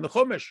it's not in the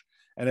Chumash,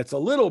 and it's a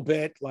little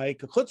bit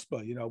like a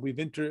chutzpah. We've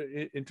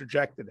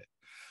interjected it.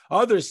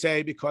 Others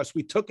say because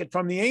we took it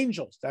from the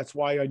angels. That's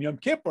why on Yom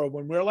Kippur,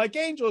 when we're like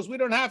angels, we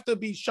don't have to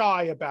be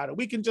shy about it.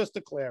 We can just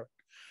declare it.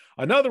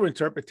 Another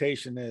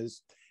interpretation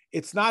is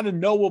it's not a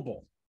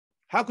knowable.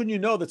 How can you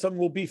know that something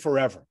will be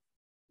forever?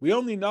 We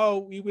only know,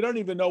 we don't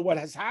even know what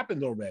has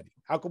happened already.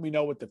 How can we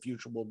know what the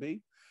future will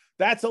be?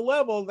 That's a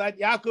level that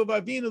Yaakov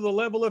Avinu, the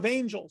level of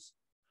angels.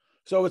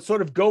 So it's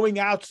sort of going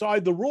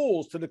outside the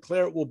rules to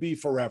declare it will be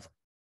forever.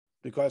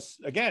 Because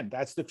again,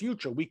 that's the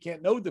future. We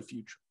can't know the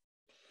future.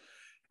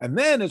 And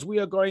then as we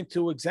are going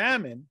to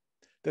examine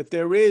that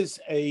there is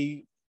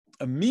a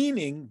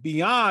meaning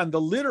beyond the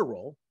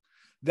literal,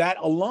 that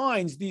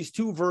aligns these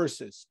two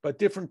verses, but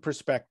different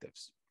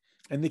perspectives.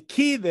 And the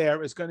key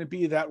there is going to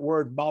be that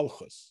word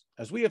malchus,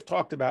 as we have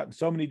talked about in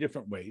so many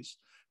different ways,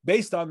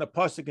 based on the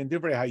pasuk in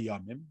Divrei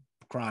Hayamim,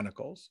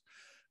 Chronicles,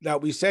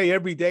 that we say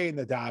every day in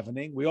the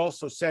davening. We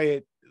also say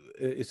it,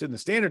 it's in the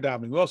standard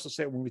davening. We also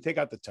say it when we take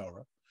out the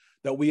Torah,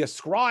 that we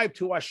ascribe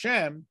to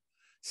Hashem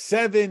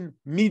 7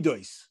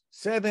 midos,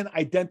 7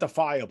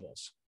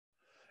 identifiables.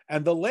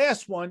 And the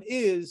last one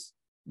is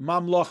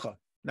mamlocha.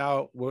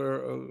 Now,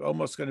 we're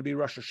almost going to be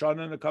Rosh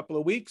Hashanah in a couple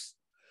of weeks,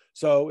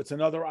 so it's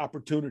another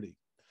opportunity.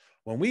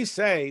 When we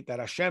say that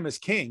Hashem is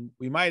king,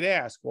 we might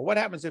ask, well, what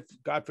happens if,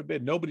 God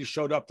forbid, nobody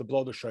showed up to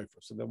blow the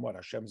shofar? So then what,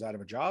 Hashem's out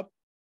of a job?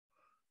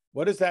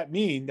 What does that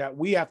mean, that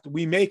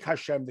we make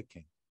Hashem the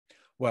king?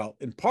 Well,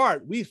 in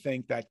part, we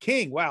think that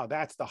king, wow,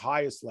 that's the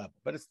highest level,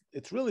 but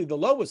it's really the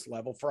lowest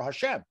level for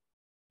Hashem.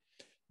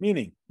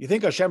 Meaning, you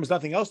think Hashem has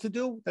nothing else to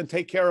do than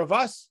take care of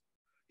us?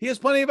 He has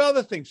plenty of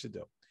other things to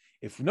do.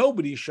 If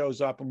nobody shows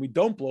up and we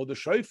don't blow the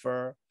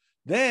shofar,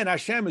 then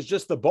Hashem is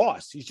just the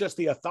boss. He's just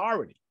the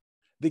authority.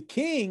 The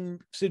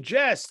king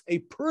suggests a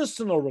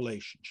personal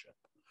relationship.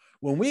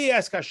 When we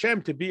ask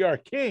Hashem to be our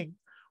king,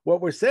 what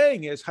we're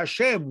saying is,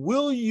 Hashem,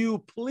 will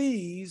you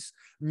please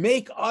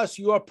make us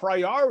your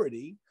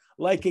priority,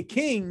 like a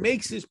king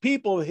makes his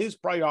people his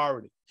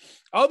priority?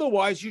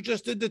 Otherwise, you're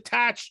just a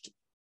detached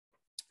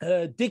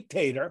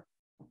dictator.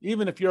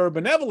 Even if you're a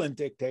benevolent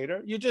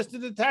dictator, you're just a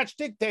detached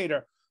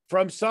dictator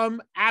from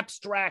some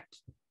abstract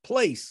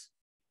place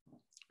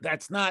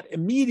that's not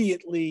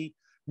immediately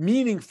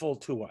meaningful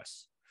to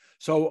us.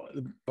 So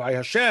by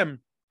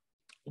Hashem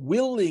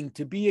willing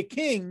to be a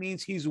king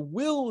means he's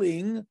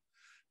willing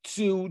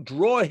to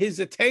draw his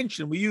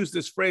attention. We use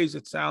this phrase,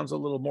 it sounds a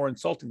little more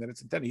insulting than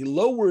it's intended. He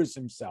lowers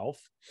himself.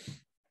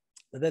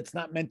 That's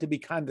not meant to be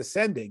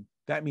condescending.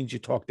 That means you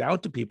talk down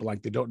to people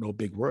like they don't know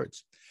big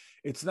words.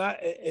 It's not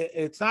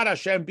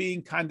Hashem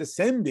being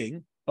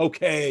condescending.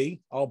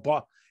 Okay,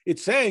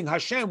 it's saying,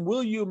 Hashem,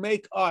 will you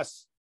make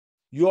us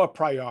your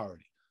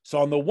priority? So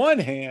on the one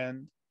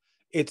hand,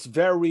 it's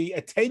very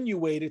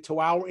attenuated to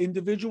our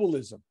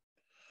individualism,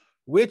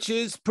 which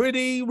is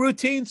pretty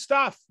routine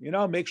stuff.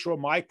 Make sure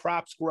my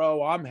crops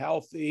grow, I'm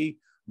healthy,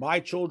 my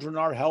children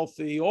are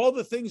healthy, all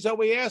the things that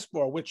we ask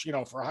for, which,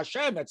 for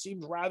Hashem, that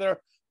seems rather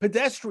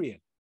pedestrian.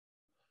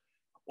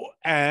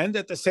 And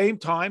at the same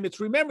time, it's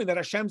remembering that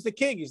Hashem's the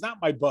king. He's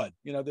not my bud.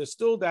 There's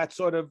still that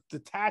sort of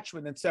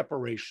detachment and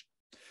separation.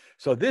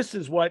 So this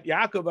is what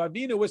Yaakov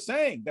Avinu was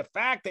saying. The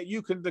fact that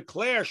you can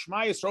declare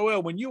Shema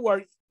Yisrael when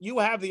you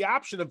have the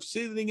option of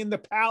sitting in the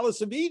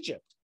palace of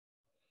Egypt,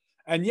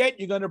 and yet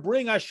you're going to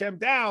bring Hashem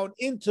down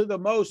into the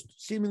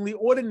most seemingly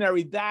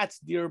ordinary, that's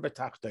dir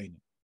b'tachtonim,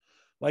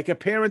 like a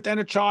parent and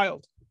a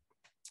child.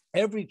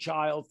 Every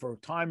child, for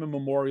time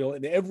immemorial,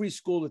 in every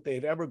school that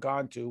they've ever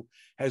gone to,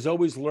 has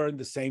always learned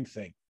the same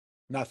thing,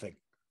 nothing.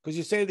 Because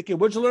you say to the kid,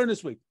 what'd you learn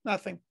this week?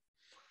 Nothing.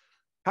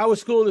 How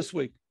was school this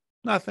week?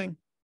 Nothing.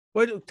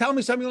 Tell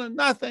me something you learned?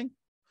 Nothing.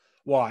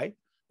 Why?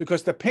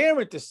 Because the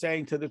parent is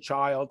saying to the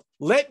child,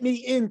 let me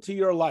into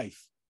your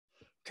life.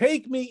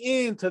 Take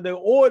me into the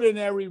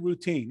ordinary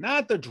routine,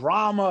 not the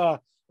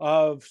drama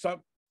of some.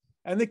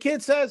 And the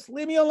kid says,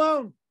 leave me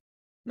alone.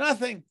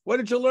 Nothing. What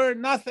did you learn?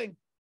 Nothing.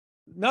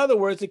 In other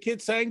words, the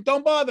kid's saying,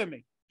 don't bother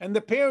me. And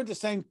the parent is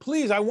saying,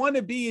 please, I want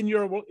to be in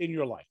your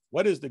life.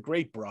 What is the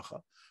great bracha?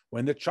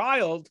 When the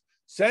child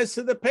says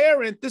to the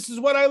parent, this is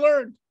what I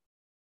learned.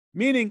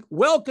 Meaning,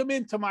 welcome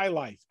into my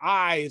life.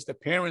 I, as the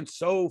parent,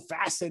 so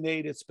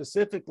fascinated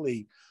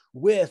specifically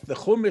with the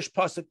Chumash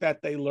pasuk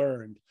that they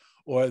learned,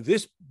 or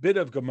this bit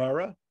of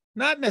Gemara,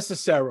 not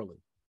necessarily.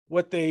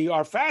 What they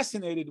are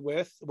fascinated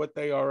with, what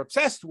they are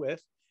obsessed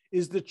with,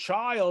 is the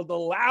child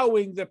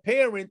allowing the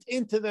parent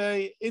into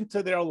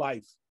their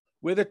life,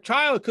 where the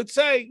child could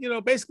say,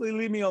 basically,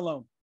 leave me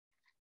alone.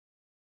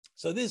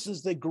 So this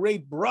is the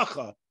great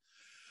bracha,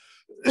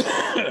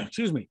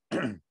 excuse me,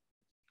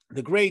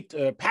 the great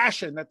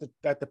passion that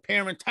the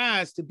parent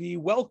has to be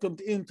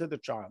welcomed into the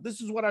child. This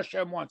is what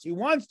Hashem wants. He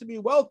wants to be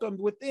welcomed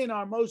within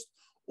our most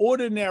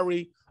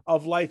ordinary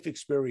of life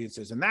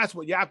experiences. And that's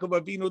what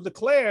Yaakov Avinu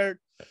declared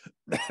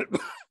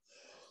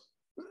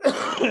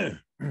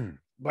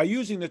by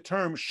using the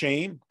term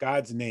Shem,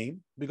 God's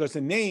name, because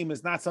a name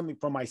is not something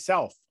for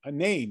myself. A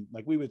name,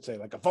 like we would say,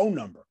 like a phone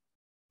number.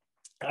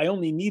 I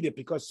only need it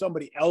because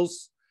somebody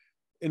else,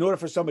 in order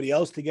for somebody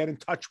else to get in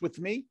touch with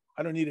me,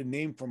 I don't need a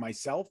name for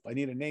myself. I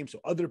need a name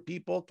so other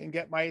people can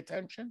get my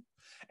attention.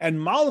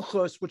 And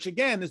Malchus, which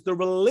again is the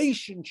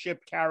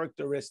relationship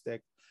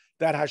characteristic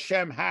that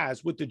Hashem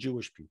has with the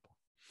Jewish people.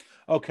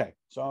 Okay,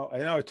 so I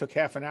know it took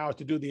half an hour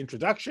to do the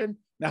introduction.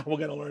 Now we're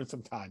going to learn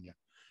some Tanya.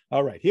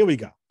 All right, here we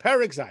go.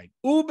 Perek Zayin.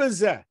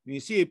 Ubezeh. You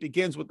see it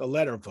begins with the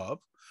letter Vav,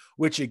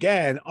 which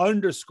again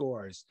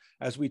underscores,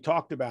 as we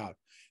talked about,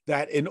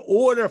 that in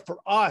order for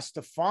us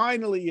to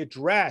finally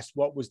address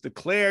what was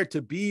declared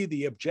to be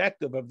the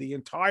objective of the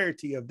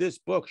entirety of this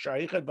book,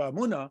 Hayichud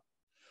v'Amunah,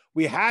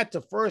 we had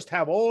to first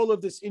have all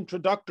of this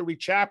introductory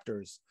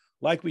chapters,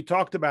 like we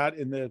talked about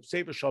in the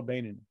Sefer Shal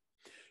Beinanim.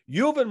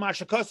 Yuvan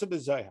Mashakasa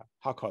b'Zohar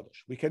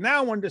HaKadosh. We can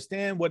now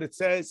understand what it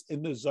says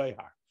in the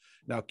Zohar.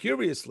 Now,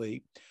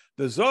 curiously,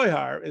 the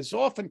Zohar is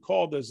often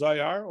called the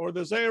Zohar or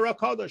the Zohar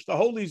HaKadosh, the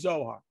Holy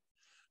Zohar.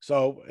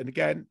 So, and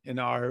again, in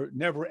our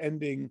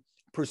never-ending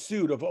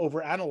pursuit of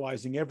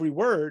overanalyzing every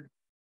word,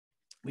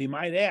 we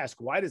might ask,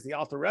 why does the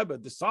Alter Rebbe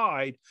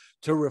decide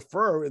to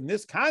refer in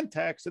this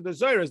context to the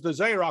Zohar as the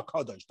Zohar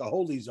HaKadosh, the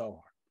Holy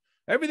Zohar?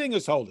 Everything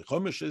is holy.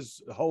 Chumash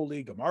is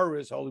holy. Gemara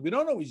is holy. We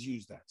don't always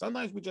use that.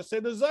 Sometimes we just say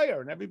the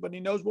Zohar, and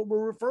everybody knows what we're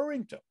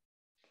referring to.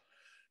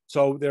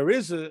 So there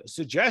is a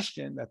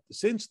suggestion that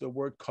since the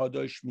word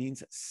Kadosh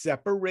means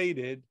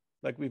separated,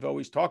 like we've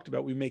always talked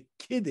about, we make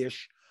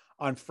Kiddush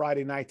on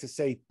Friday night to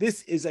say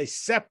this is a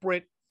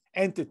separate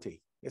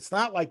entity. It's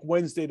not like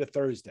Wednesday to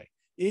Thursday.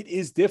 It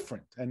is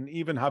different. And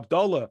even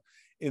Havdalah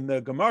in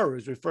the Gemara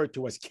is referred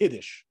to as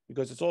Kiddush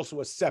because it's also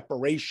a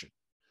separation.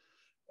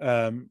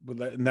 And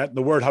that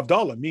the word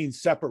Havdalah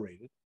means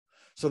separated.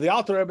 So the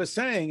Alter Rebbe is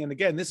saying, and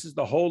again, this is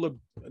the whole of,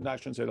 I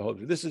shouldn't say the whole,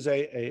 this is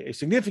a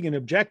significant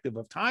objective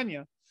of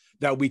Tanya,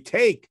 that we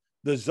take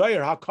the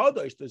Zohar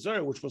HaKadosh, the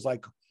Zohar, which was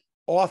like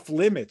off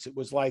limits. It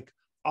was like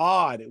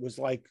odd. It was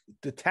like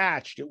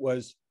detached. It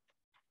was,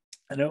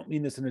 I don't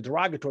mean this in a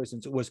derogatory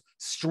sense, it was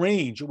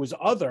strange. It was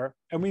other,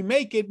 and we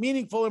make it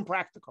meaningful and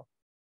practical.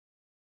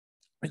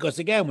 Because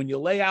again, when you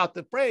lay out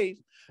the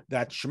phrase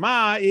that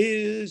Shema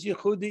is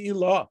Yichud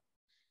Ilah,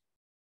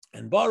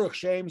 and Baruch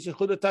Shem is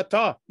Yichud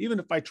Tata, even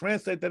if I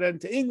translate that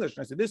into English,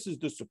 and I say this is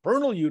the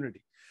supernal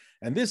unity,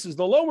 and this is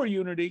the lower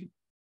unity,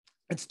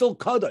 it's still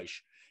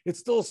Kadosh. It's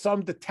still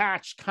some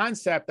detached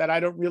concept that I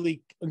don't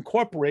really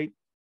incorporate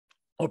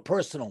or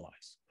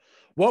personalize.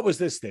 What was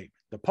this statement?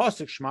 The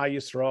pasuk Shema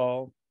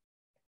Yisrael,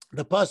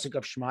 the pasuk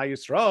of Shema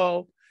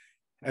Yisrael,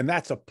 and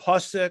that's a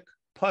pasuk.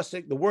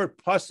 Pasuk. The word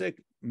pasuk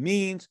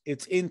means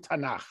it's in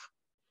Tanakh.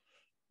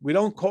 We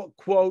don't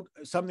quote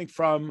something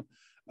from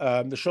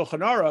the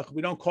Shulchan Aruch.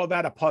 We don't call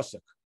that a pasuk.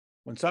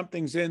 When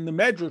something's in the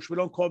Medrash, we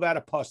don't call that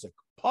a pasuk.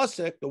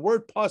 Pasuk, the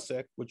word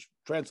pasuk, which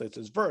translates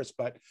as verse,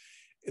 but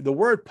the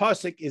word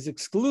pasuk is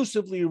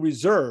exclusively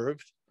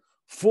reserved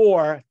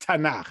for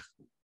Tanakh.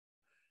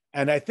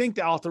 And I think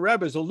the Alter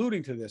Rebbe is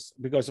alluding to this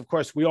because, of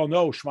course, we all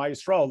know Shema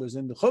Yisrael is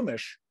in the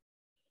Chumash.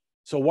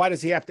 So why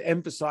does he have to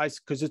emphasize?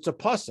 Because it's a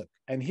pasuk.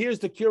 And here's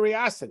the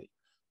curiosity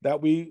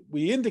that we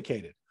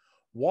indicated.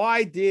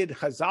 Why did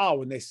Chazal,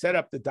 when they set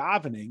up the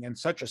davening and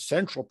such a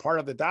central part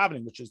of the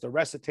davening, which is the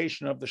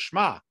recitation of the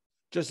Shema,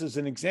 just as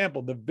an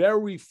example, the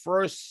very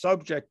first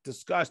subject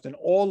discussed in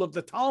all of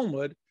the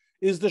Talmud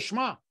is the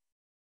Shema.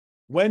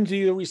 When do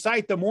you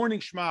recite the morning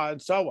Shema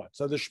and so on?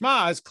 So the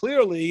Shema is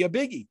clearly a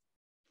biggie.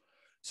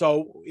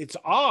 So it's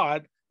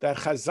odd that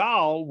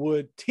Chazal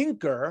would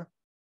tinker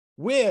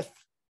with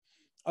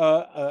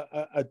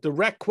a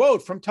direct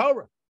quote from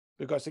Torah.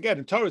 Because again,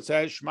 in Torah it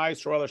says, Shema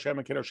Yisrael Hashem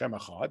Elokeinu Hashem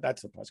Echad.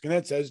 That's the pasuk. And then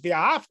it says,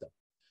 V'ahavta.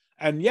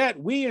 And yet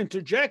we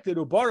interjected,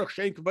 Ubaruch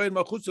Shem Kavod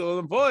Malchus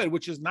Olam Voed,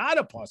 which is not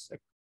a pasuk.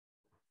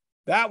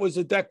 That was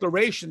a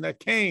declaration that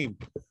came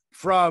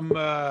from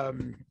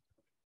the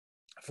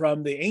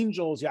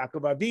angels,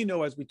 Yaakov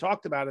Avinu, as we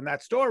talked about in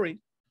that story.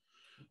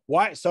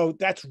 Why? So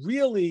that's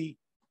really,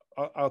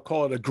 I'll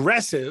call it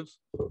aggressive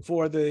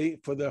for the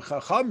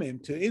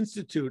Chachamim to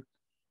institute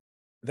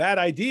that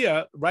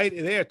idea right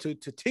there to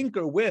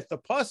tinker with the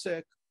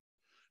pasuk.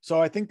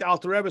 So I think the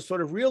Alter Rebbe is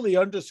sort of really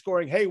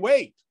underscoring, hey,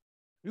 wait,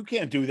 you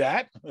can't do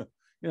that.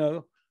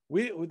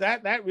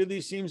 That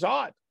really seems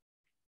odd.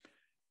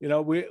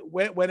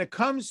 When it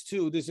comes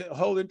to, there's a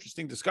whole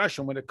interesting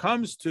discussion when it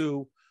comes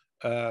to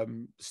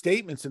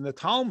statements in the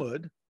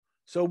Talmud.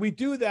 So we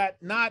do that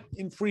not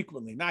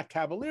infrequently, not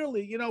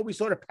cavalierly. We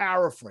sort of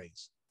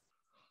paraphrase.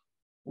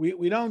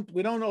 We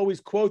don't always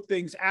quote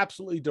things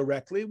absolutely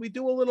directly. We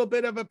do a little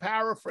bit of a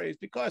paraphrase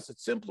because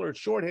it's simpler, it's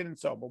shorthand, and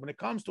so. But when it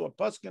comes to a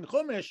pasuk in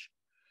Chumash,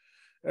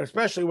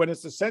 especially when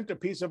it's the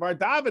centerpiece of our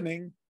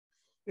davening,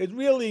 it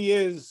really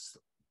is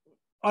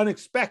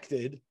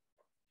unexpected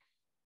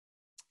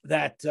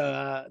that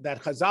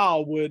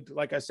Chazal would,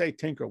 like I say,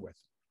 tinker with.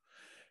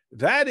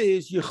 That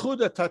is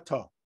Yehuda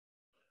Tata,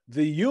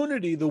 the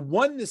unity, the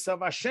oneness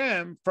of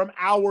Hashem from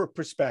our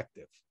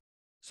perspective.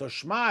 So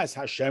Shema is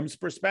Hashem's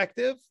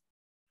perspective.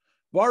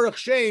 Baruch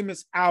Shem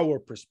is our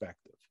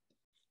perspective,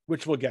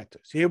 which we'll get to.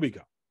 So here we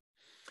go.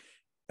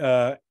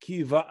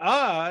 Ki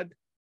va'ed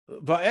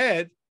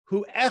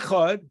hu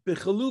echad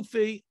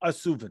b'chalufi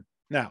asuvin.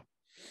 Now,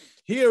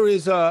 here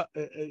is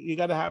you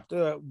got to have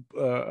to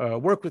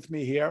work with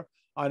me here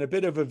on a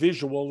bit of a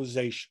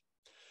visualization.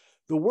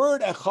 The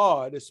word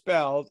echad is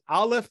spelled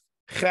Aleph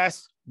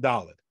Ches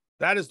Daled.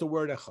 That is the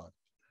word echad.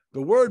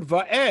 The word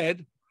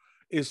va'ed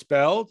is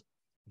spelled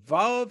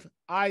Vav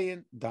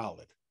Ayin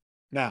Daled.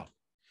 Now,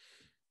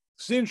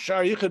 since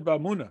Shaar Yichud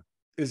B'Amunah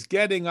is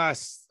getting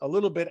us a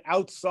little bit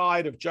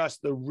outside of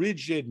just the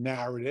rigid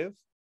narrative,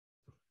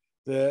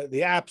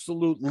 the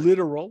absolute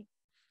literal,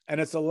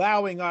 and it's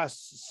allowing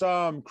us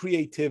some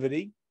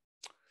creativity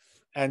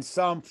and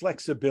some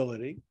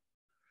flexibility.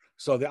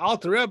 So the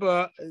Alter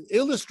Rebbe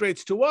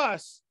illustrates to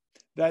us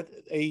that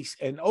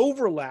an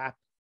overlap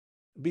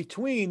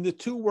between the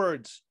two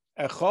words,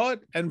 echad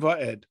and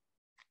va'ed.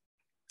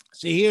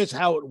 See, here's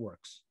how it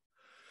works.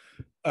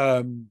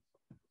 The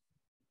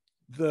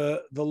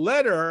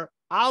letter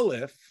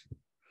aleph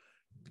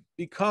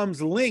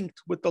becomes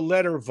linked with the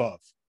letter vav.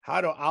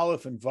 How do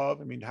aleph and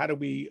vav? I mean, how do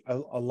we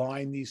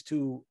align these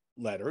two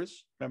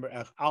letters?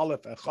 Remember,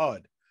 aleph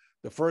echad,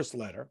 the first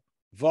letter,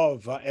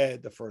 vav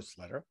va'ed, the first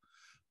letter.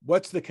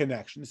 What's the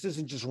connection? This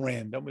isn't just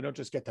random. We don't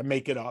just get to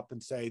make it up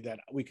and say that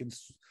we can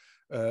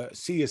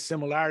see a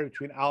similarity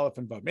between aleph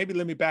and vav. Maybe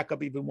let me back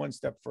up even one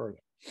step further.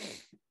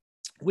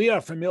 We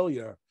are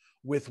familiar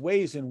with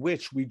ways in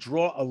which we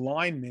draw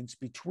alignments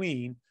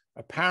between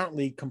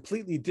apparently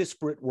completely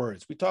disparate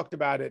words. We talked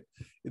about it,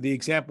 the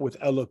example with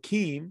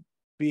Elohim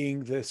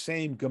being the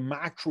same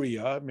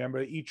gematria.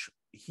 Remember, each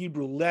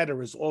Hebrew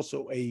letter is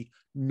also a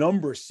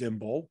number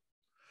symbol,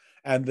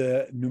 and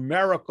the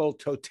numerical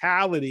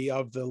totality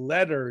of the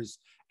letters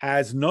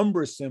as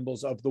number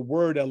symbols of the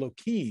word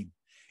Elohim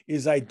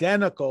is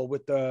identical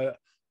with the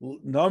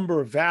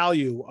number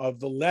value of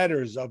the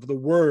letters of the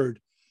word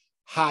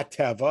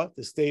HaTeva,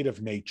 the state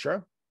of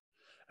nature.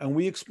 And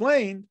we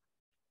explained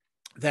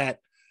that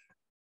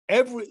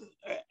let's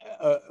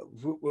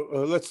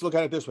look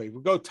at it this way.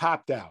 We go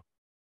top down.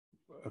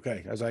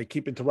 Okay, as I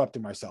keep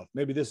interrupting myself,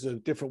 maybe this is a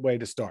different way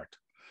to start.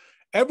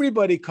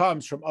 Everybody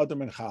comes from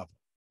Adam and Chava.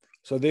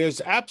 So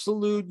there's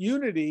absolute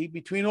unity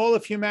between all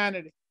of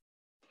humanity.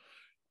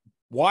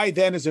 Why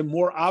then is it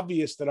more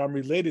obvious that I'm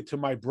related to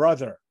my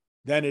brother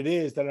than it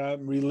is that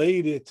I'm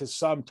related to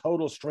some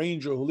total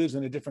stranger who lives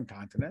in a different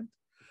continent?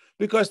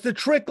 Because the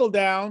trickle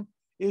down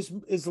is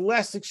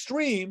less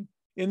extreme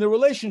in the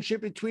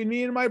relationship between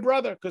me and my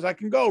brother, because I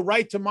can go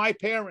right to my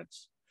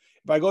parents.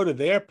 If I go to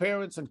their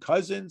parents and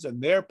cousins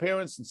and their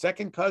parents and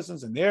second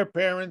cousins and their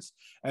parents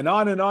and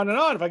on and on and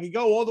on, if I could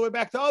go all the way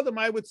back to Adam,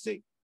 I would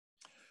see.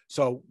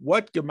 So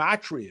what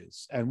gematria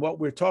is and what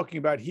we're talking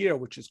about here,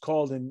 which is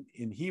called in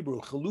Hebrew,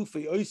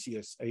 chalufi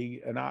osius,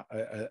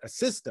 a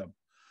system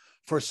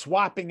for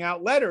swapping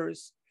out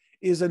letters,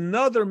 is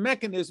another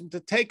mechanism to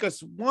take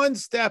us one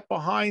step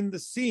behind the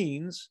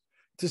scenes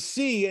to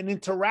see an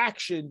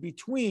interaction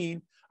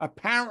between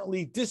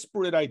apparently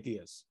disparate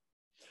ideas.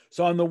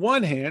 So on the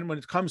one hand, when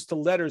it comes to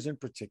letters in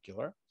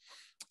particular,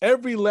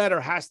 every letter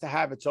has to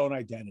have its own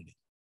identity.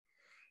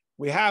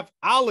 We have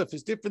aleph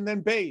is different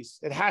than beis.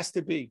 It has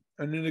to be.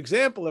 And an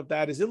example of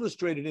that is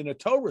illustrated in a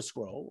Torah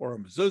scroll or a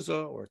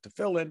mezuzah or a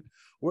tefillin,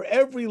 where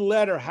every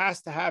letter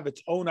has to have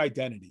its own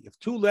identity. If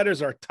two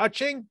letters are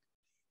touching,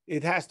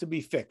 it has to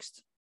be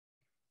fixed.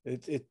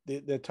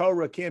 The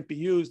Torah can't be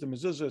used, the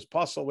mezuzah is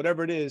puzzle,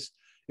 whatever it is,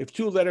 if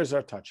two letters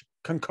are touching.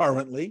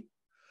 Concurrently,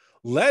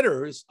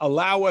 letters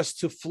allow us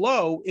to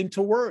flow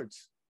into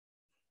words.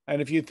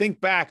 And if you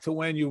think back to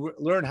when you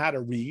learn how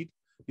to read,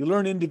 you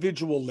learn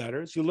individual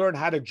letters, you learn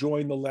how to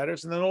join the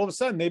letters, and then all of a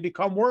sudden they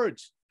become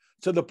words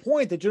to the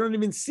point that you don't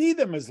even see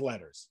them as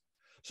letters.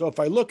 So if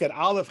I look at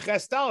aleph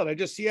ches dalet, I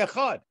just see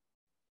echad.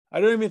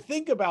 I don't even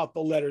think about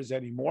the letters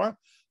anymore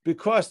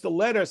because the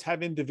letters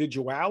have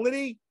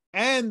individuality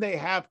and they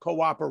have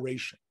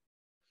cooperation.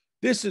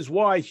 This is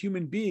why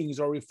human beings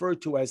are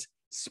referred to as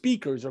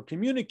speakers or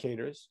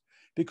communicators,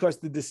 because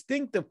the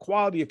distinctive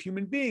quality of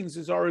human beings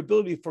is our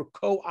ability for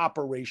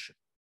cooperation,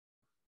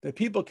 that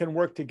people can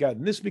work together.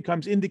 And this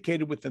becomes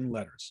indicated within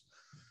letters.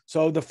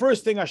 So the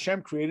first thing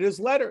Hashem created is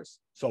letters.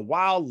 So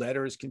while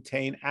letters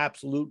contain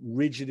absolute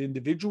rigid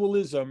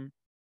individualism,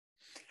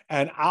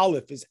 and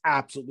aleph is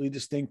absolutely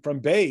distinct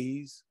from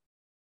beis,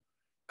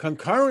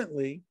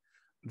 concurrently,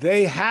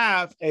 they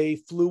have a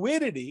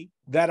fluidity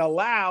that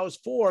allows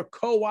for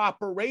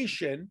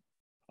cooperation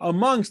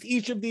amongst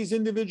each of these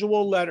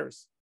individual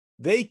letters.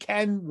 They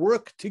can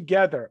work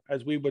together,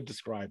 as we would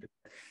describe it.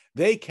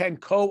 They can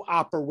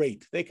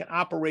cooperate. They can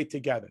operate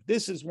together.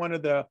 This is one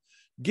of the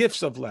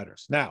gifts of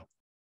letters. Now,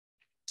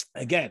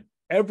 again,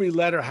 every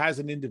letter has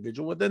an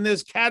individual, but then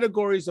there's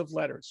categories of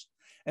letters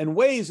and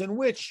ways in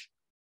which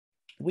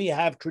we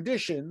have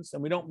traditions,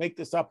 and we don't make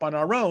this up on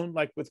our own,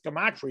 like with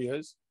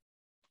gematrias.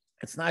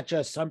 It's not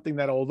just something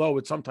that, although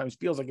it sometimes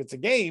feels like it's a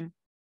game,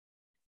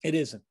 it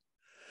isn't.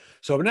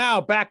 So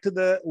now back to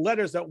the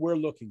letters that we're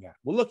looking at.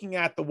 We're looking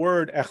at the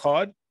word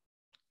echad,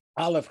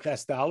 aleph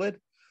ches dalet.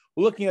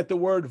 We're looking at the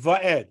word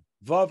va'ed,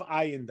 vav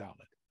ayin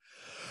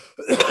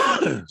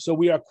dalet. So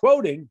we are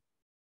quoting,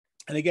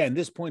 and again,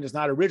 this point is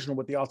not original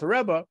with the Alter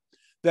Rebbe,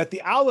 that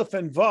the aleph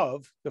and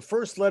vav, the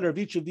first letter of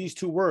each of these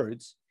two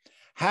words,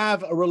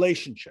 have a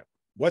relationship.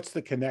 What's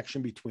the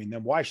connection between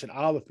them? Why should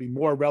aleph be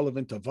more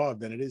relevant to vav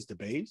than it is to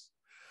beis?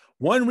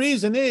 One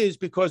reason is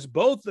because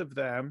both of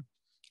them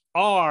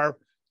are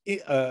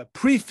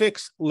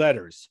prefix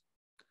letters.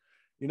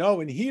 You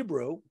know, in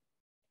Hebrew,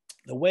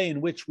 the way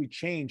in which we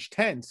change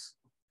tense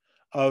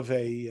of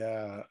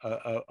a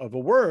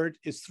word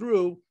is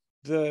through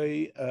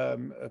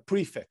the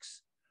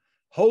prefix.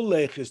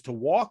 Holech is to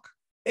walk.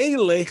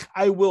 Elech,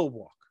 I will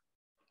walk.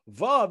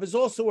 Vav is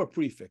also a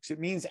prefix. It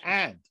means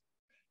and.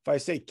 If I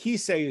say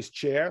kisei is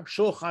chair,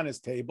 shulchan is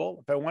table.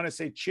 If I want to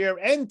say chair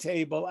and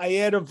table, I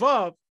add a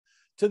vav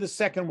to the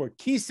second word.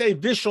 Kisei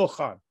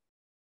v'shulchan.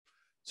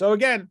 So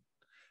again,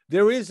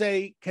 there is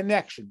a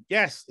connection.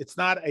 Yes, it's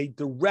not a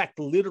direct,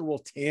 literal,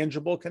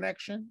 tangible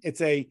connection.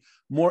 It's a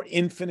more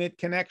infinite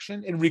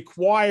connection. It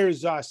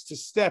requires us to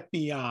step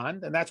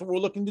beyond, and that's what we're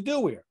looking to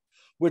do here.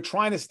 We're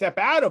trying to step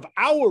out of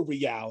our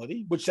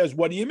reality, which says,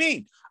 what do you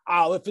mean?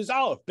 Aleph is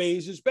Aleph,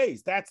 Beis is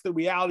Beis. That's the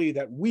reality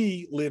that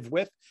we live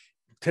with.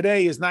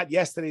 Today is not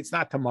yesterday, it's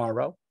not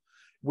tomorrow.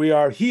 We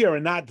are here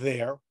and not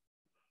there.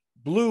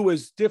 Blue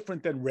is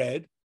different than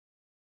red.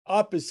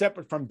 Up is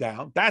separate from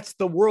down. That's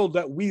the world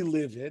that we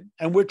live in,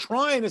 and we're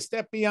trying to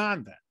step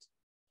beyond that.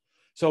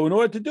 So in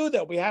order to do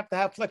that, we have to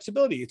have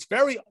flexibility. It's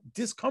very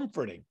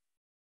discomforting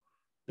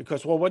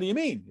because, well, what do you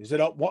mean? Is it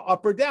up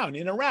or down,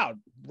 in or out,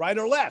 right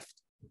or left?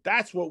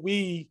 That's what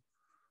we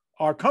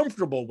are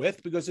comfortable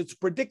with because it's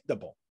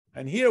predictable.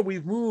 And here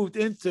we've moved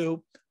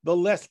into the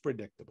less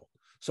predictable.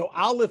 So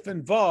Aleph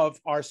and Vav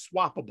are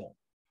swappable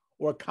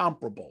or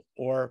comparable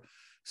or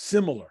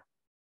similar.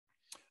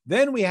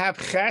 Then we have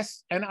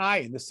Ches and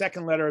Ayin, the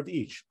second letter of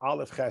each.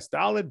 Aleph, Ches,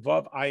 Dalet,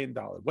 Vav, Ayin,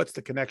 Dalet. What's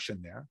the connection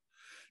there?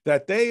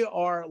 That they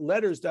are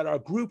letters that are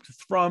grouped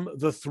from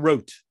the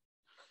throat.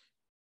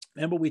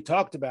 Remember, we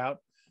talked about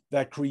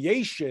that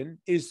creation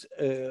is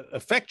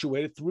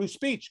effectuated through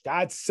speech.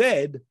 God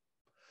said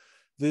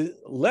the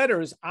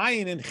letters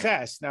Ayin and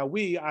Ches. Now,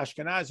 we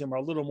Ashkenazim are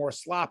a little more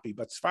sloppy,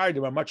 but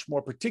Sephardim are much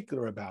more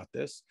particular about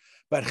this.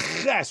 But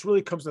Ches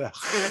really comes to the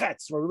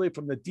Chetz, really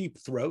from the deep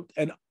throat,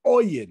 and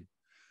Oyin.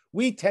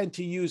 We tend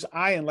to use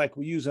ayin like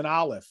we use an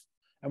aleph,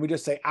 and we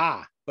just say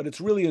but it's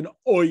really an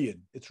oyin.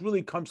 It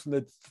really comes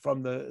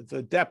from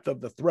the depth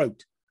of the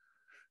throat.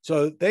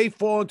 So they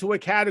fall into a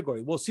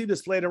category. We'll see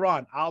this later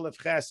on. Aleph,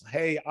 Ches,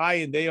 Hey,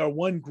 ayin, they are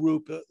one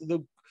group.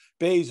 The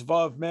Beis,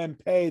 Vav, Mem,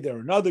 Pei, they're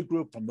another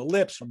group from the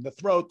lips, from the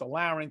throat, the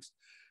larynx.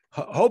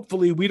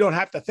 Hopefully, we don't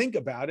have to think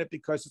about it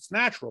because it's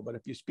natural. But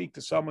if you speak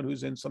to someone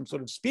who's in some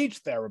sort of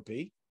speech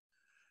therapy,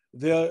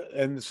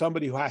 and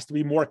somebody who has to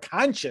be more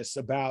conscious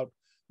about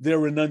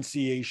their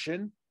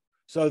enunciation,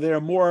 so they're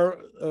more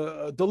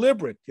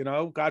deliberate.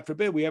 God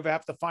forbid we ever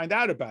have to find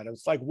out about it.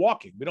 It's like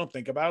walking. We don't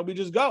think about it. We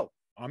just go.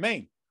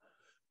 Amen.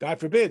 God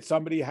forbid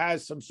somebody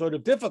has some sort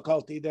of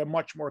difficulty. They're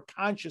much more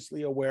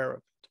consciously aware of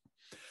it.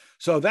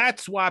 So that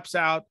swaps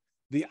out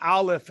the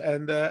Aleph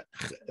and the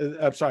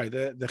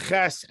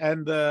Ches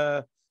and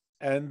the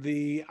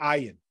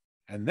Ayin.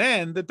 And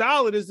then the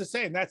Dalet is the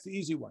same. That's the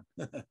easy one.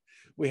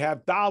 We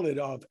have Dalet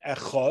of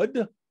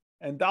Echad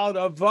and Dalet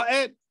of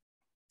Va'ed.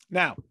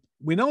 Now,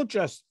 we don't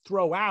just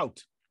throw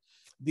out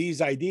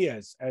these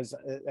ideas as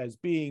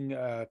being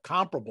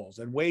comparables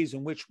and ways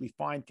in which we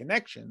find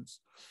connections.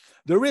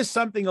 There is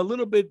something a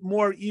little bit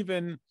more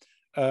even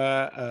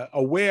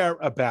aware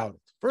about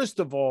it. First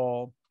of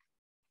all,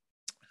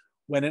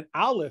 when an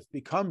Aleph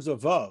becomes a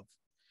Vav,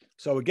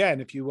 so again,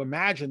 if you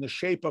imagine the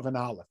shape of an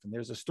Aleph, and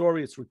there's a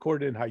story, it's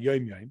recorded in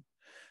Hayom Yom,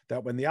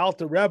 that when the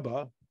Alter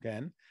Rebbe,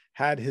 again,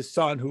 had his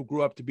son who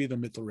grew up to be the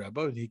Mittel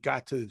Rebbe, and he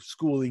got to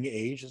schooling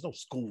age. There's no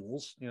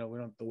schools, we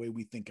don't the way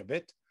we think of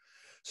it.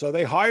 So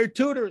they hired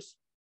tutors.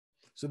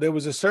 So there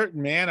was a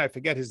certain man, I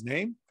forget his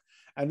name,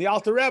 and the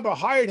Alter Rebbe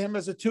hired him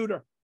as a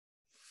tutor.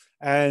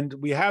 And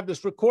we have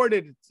this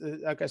recorded,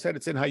 like I said,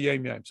 it's in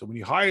Hayom Yom. So when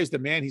he hires the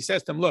man, he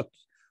says to him, look,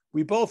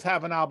 we both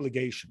have an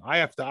obligation. I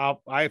have to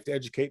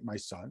educate my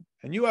son,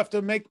 and you have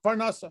to make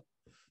parnasa.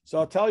 So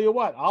I'll tell you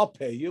what, I'll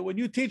pay you when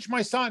you teach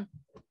my son.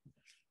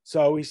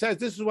 So he says,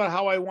 this is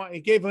how I want. He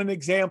gave him an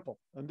example.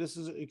 And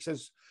he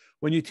says,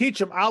 when you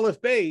teach him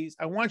Aleph Beis,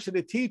 I want you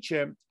to teach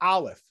him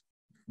Aleph.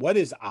 What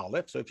is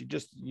Aleph? So if you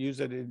just use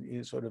it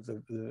in sort of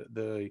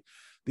the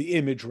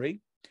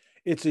imagery,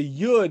 it's a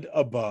Yud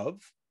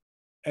above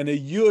and a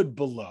Yud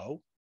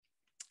below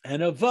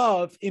and a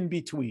Vav in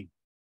between.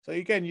 So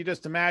again, you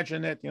just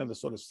imagine it, the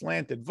sort of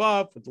slanted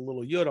Vav with a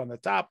little Yud on the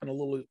top and a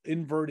little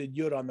inverted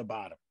Yud on the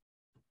bottom.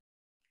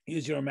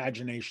 Use your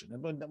imagination.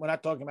 And we're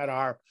not talking about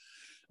our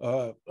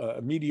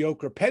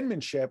mediocre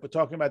penmanship. We're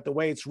talking about the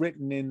way it's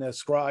written in the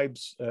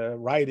scribes'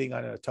 writing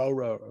on a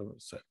Torah.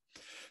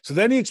 So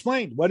then he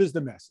explained, what is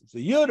the message?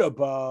 The Yud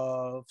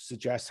above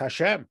suggests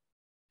Hashem.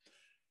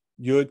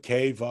 Yud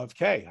K, Vav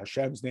K.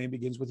 Hashem's name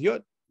begins with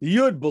Yud. The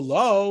Yud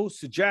below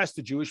suggests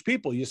the Jewish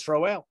people,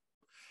 Yisrael.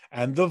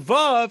 And the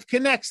Vav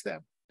connects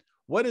them.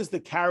 What is the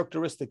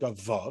characteristic of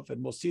Vav?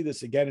 And we'll see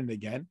this again and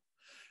again.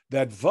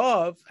 That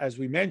Vav, as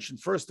we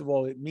mentioned, first of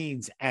all, it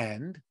means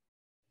and.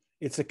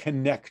 It's a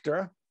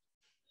connector.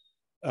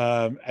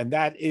 And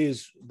that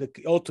is the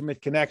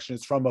ultimate connection.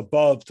 It's from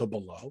above to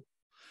below.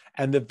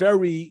 And the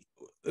very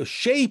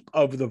shape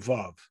of the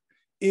Vav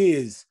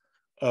is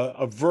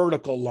a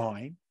vertical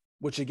line,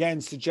 which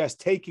again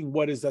suggests taking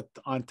what is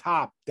on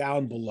top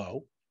down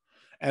below.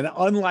 And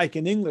unlike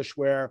in English,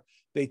 where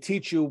they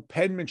teach you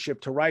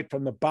penmanship to write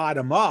from the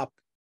bottom up,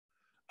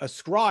 a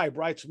scribe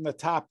writes from the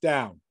top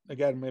down.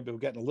 Again, maybe we're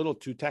getting a little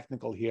too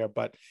technical here,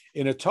 but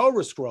in a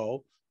Torah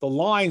scroll, the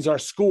lines are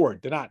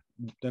scored.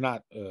 They're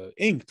not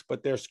inked,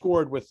 but they're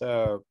scored with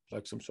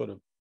like some sort of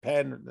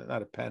pen.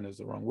 Not a pen is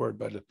the wrong word,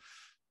 but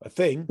a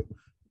thing.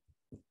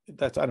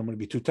 I don't want to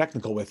be too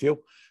technical with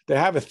you. They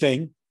have a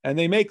thing, and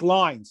they make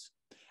lines.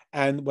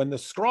 And when the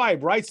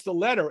scribe writes the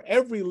letter,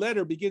 every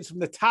letter begins from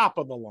the top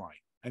of the line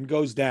and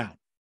goes down.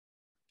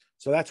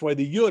 So that's why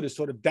the yud is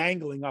sort of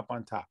dangling up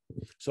on top.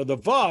 So the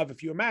vav,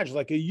 if you imagine,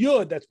 like a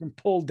yud that's been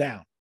pulled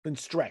down, been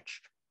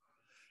stretched.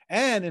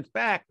 And in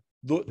fact,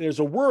 there's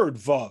a word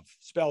vav,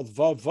 spelled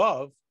vav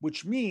vav,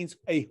 which means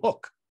a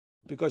hook.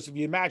 Because if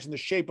you imagine the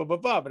shape of a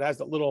vav, it has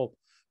that little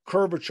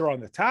curvature on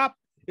the top.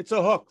 It's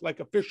a hook, like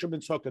a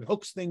fisherman's hook. It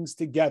hooks things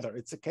together.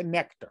 It's a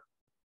connector.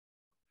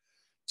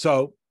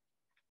 So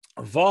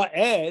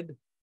va'ed,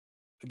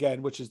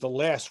 again, which is the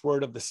last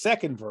word of the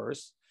second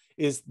verse,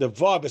 is the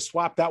vav is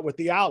swapped out with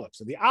the aleph.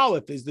 So the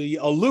aleph is the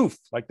aloof,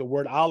 like the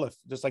word aleph,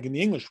 just like in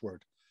the English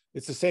word.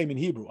 It's the same in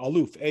Hebrew.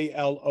 Aloof,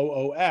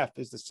 A-L-O-O-F,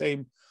 is the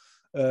same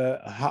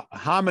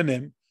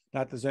homonym.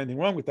 Not that there's anything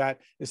wrong with that.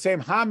 The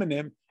same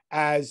homonym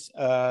as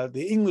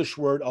the English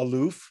word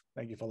aloof.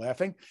 Thank you for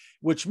laughing,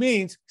 which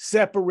means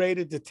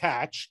separated,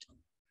 detached.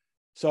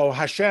 So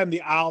Hashem,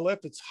 the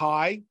aleph, it's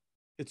high.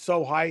 It's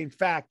so high. In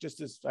fact, just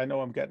as I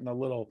know I'm getting a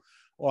little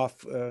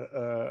off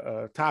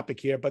topic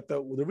here, but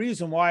the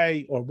reason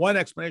why, or one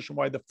explanation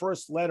why the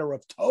first letter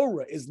of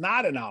Torah is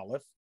not an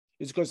aleph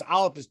is because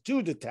aleph is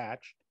too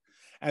detached,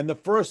 and the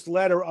first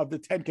letter of the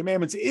Ten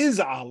Commandments is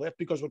aleph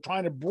because we're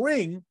trying to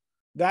bring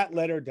that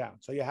letter down.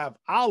 So you have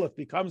aleph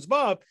becomes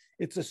vav.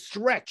 It's a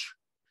stretch.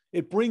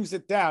 It brings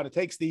it down. It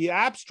takes the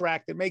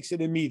abstract and makes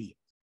it immediate.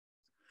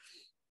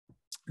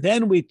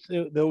 Then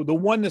the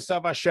oneness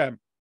of Hashem.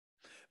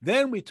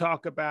 Then we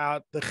talk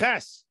about the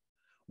ches.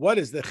 What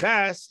is the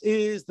ches?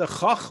 Is the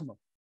chachma.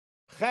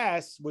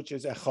 Ches, which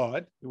is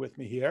echad, you're with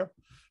me here,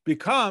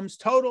 becomes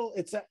total,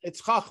 it's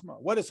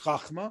chachma. What is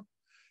chachma?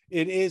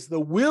 It is the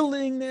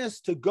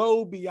willingness to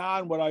go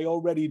beyond what I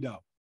already know.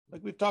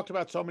 Like we've talked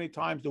about so many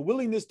times, the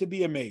willingness to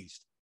be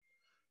amazed.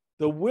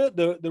 The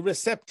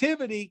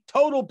receptivity,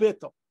 total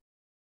bittul,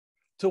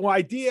 to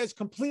ideas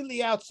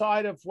completely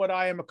outside of what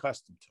I am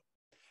accustomed to.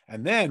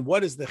 And then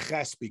what does the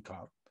ches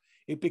become?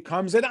 It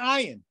becomes an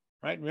ayin.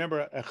 Right?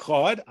 Remember,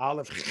 echad,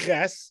 aleph,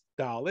 ches,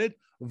 dalid,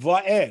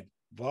 va'ed,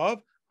 vav,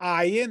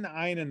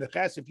 ayin, and the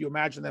ches, if you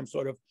imagine them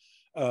sort of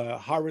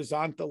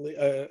horizontally,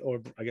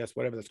 or I guess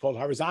whatever that's called,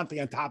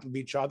 horizontally on top of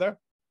each other,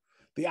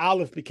 the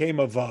aleph became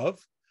a vav,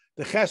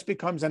 the ches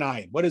becomes an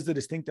ayin. What is the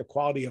distinctive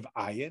quality of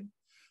ayin?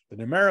 The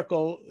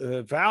numerical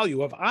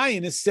value of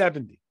ayin is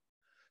 70.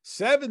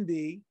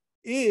 70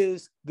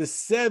 is the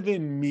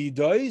 7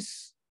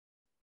 midos,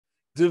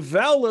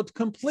 developed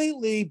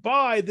completely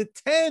by the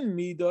 10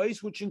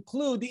 midos, which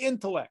include the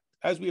intellect.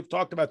 As we have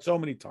talked about so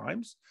many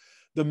times,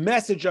 the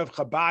message of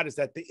Chabad is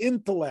that the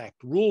intellect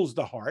rules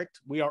the heart.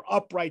 We are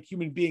upright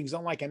human beings,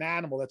 unlike an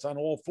animal that's on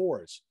all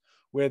fours,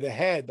 where the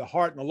head, the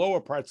heart, and the lower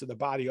parts of the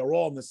body are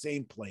all in the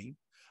same plane.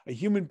 A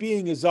human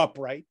being is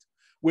upright,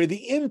 where the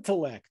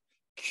intellect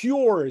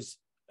cures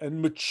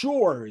and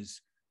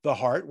matures the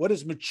heart. What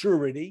is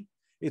maturity?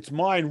 It's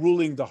mind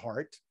ruling the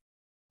heart.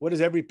 What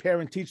does every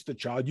parent teach the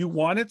child? You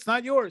want it, it's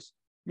not yours.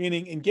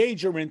 Meaning,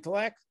 engage your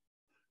intellect.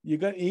 You're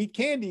going to eat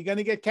candy, you're going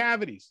to get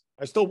cavities.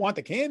 I still want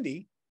the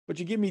candy, but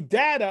you give me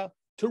data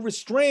to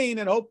restrain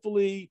and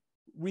hopefully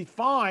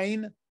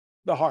refine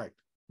the heart.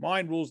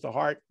 Mind rules the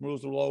heart,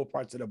 rules the lower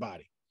parts of the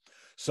body.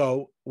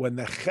 So when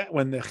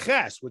the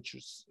ches, which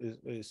is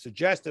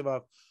suggestive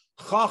of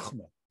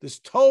chachma, this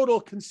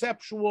total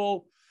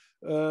conceptual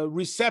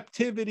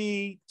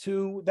receptivity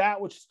to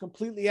that which is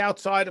completely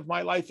outside of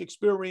my life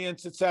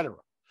experience, etc.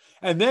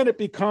 And then it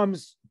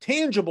becomes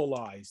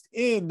tangibilized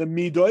in the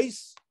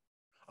midos.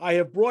 I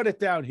have brought it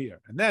down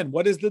here. And then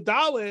what is the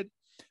dalid?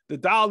 The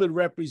dalid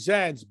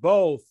represents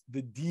both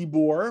the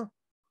dibur,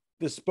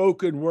 the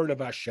spoken word of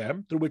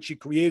Hashem, through which he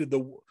created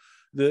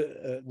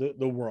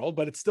the world,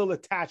 but it's still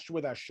attached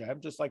with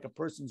Hashem, just like a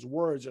person's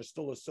words are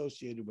still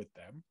associated with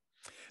them.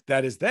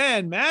 That is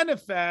then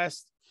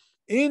manifest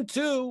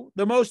into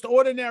the most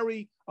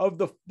ordinary of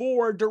the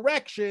four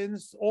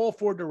directions, all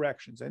four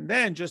directions. And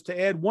then just to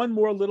add one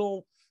more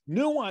little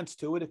nuance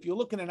to it, if you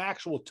look at an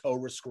actual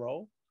Torah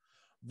scroll,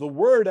 the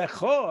word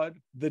echad,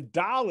 the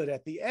dalid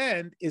at the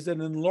end, is an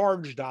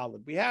enlarged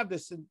dalid. We have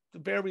this in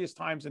various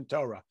times in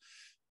Torah.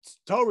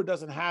 Torah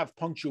doesn't have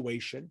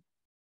punctuation.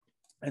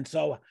 And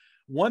so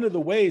one of the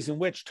ways in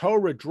which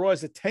Torah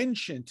draws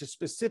attention to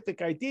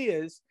specific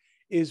ideas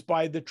is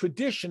by the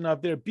tradition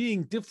of there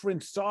being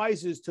different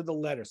sizes to the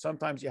letter.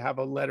 Sometimes you have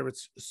a letter,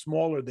 it's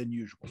smaller than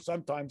usual.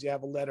 Sometimes you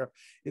have a letter,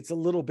 it's a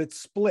little bit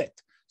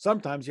split.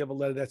 Sometimes you have a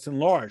letter that's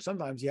enlarged.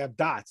 Sometimes you have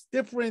dots.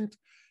 Different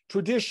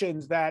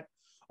traditions that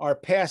are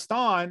passed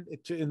on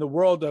in the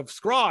world of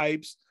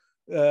scribes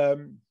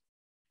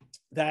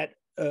that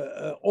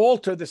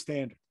alter the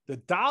standard. The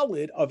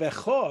dalid of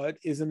echad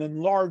is an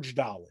enlarged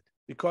dalid,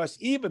 because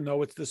even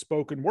though it's the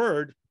spoken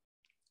word,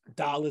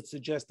 dalid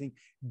suggesting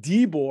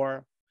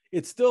dibor,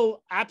 it's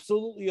still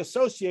absolutely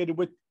associated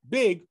with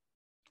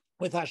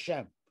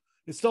Hashem.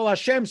 It's still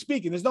Hashem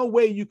speaking. There's no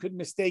way you could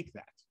mistake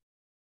that.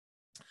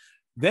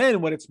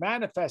 Then when it's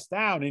manifest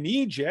down in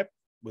Egypt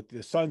with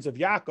the sons of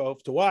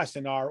Yaakov to us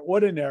in our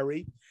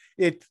ordinary,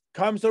 it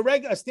comes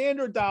a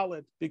standard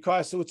dalid,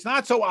 because it's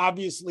not so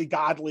obviously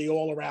godly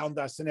all around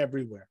us and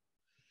everywhere.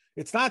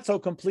 It's not so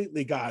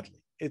completely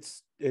godly.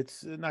 It's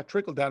not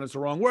trickled down is the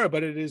wrong word,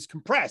 but it is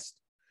compressed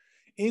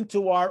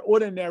into our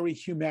ordinary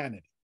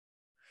humanity.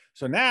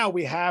 So now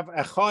we have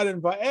echad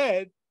and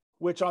va'ed,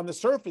 which on the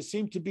surface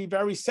seem to be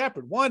very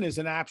separate. One is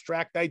an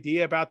abstract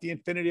idea about the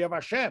infinity of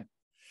Hashem.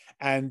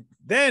 And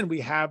then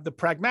we have the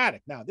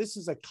pragmatic. Now, this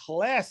is a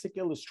classic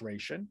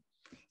illustration.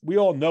 We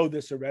all know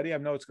this already. I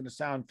know it's going to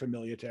sound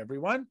familiar to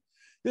everyone.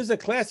 This is a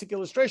classic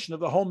illustration of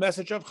the whole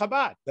message of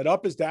Chabad, that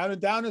up is down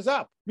and down is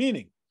up.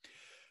 Meaning,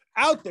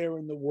 out there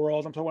in the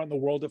world, I'm talking about in the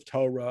world of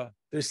Torah,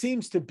 there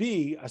seems to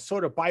be a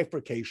sort of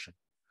bifurcation.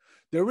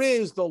 There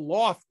is the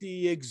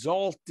lofty,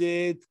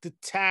 exalted,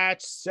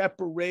 detached,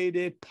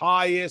 separated,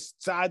 pious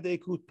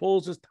tzaddik who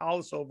pulls his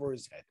talus over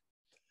his head.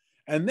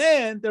 And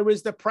then there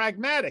is the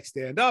pragmatic,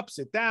 stand up,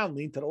 sit down,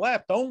 lean to the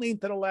left, don't lean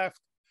to the left,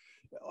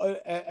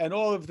 and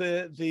all of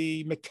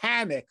the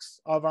mechanics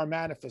of our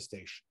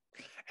manifestation.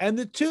 And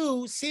the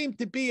two seem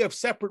to be of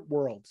separate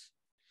worlds.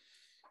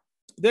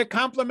 They're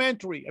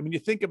complementary. I mean, you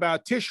think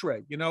about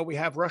Tishrei, we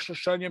have Rosh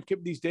Hashanah, Yom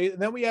Kippur these days,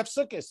 and then we have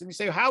Sukkot. And you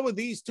say, how are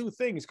these two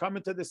things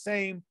coming to the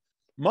same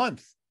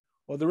month?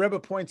 Or the Rebbe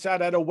points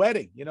out at a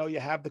wedding, you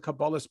have the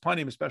Kabbalah's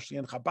Panim, especially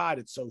in Chabad.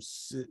 It's so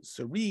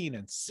serene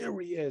and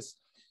serious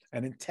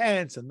and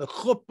intense, and the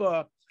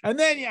chuppah. And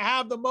then you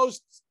have the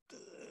most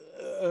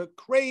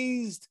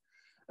crazed,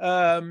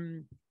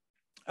 what's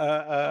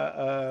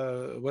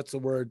the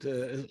word?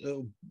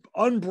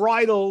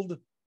 Unbridled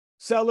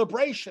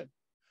celebration.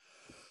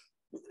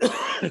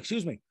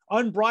 Excuse me.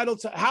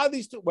 Unbridled. How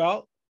these two?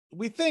 Well,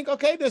 we think,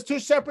 okay, there's two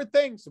separate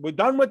things. We're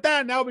done with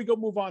that. Now we go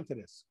move on to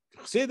this.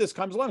 See, this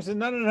comes along and says,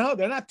 no,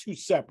 they're not two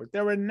separate.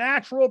 They're a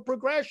natural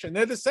progression.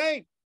 They're the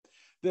same.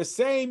 The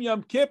same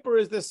Yom Kippur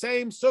is the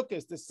same Sukkah.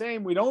 It's the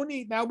same. We don't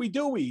eat. Now we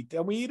do eat.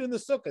 And we eat in the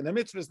Sukkah. The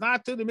mitzvah is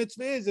not to. The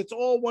mitzvah is. It's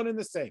all one and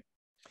the same.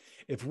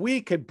 If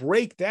we could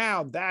break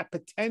down that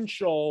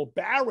potential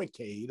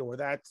barricade or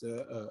that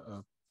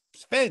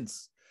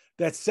fence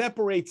that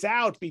separates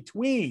out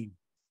between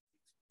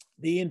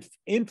the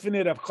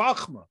infinite of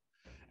Chachma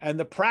and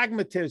the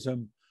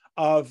pragmatism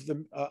of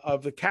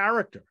the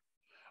character,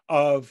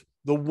 of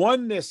the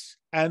oneness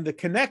and the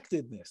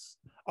connectedness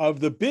of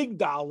the big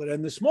Dalet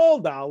and the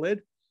small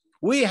Dalet,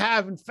 we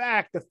have in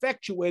fact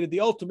effectuated the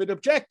ultimate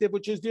objective,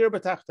 which is Dir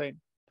B'Tachtein.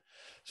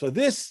 So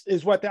this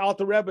is what the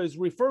Alter Rebbe is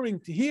referring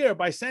to here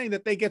by saying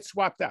that they get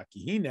swapped out.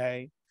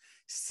 Kihine,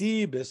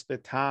 sibis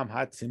betam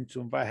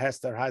hatzimtzum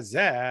v'hester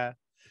hazeh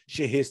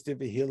shehiste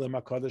v'hilam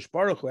hakadosh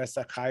baruch hu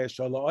esachaya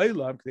shala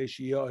olam k'dei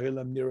sheyeh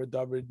olam nira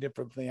davar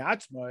nifra b'nei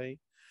atzmai.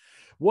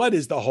 What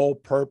is the whole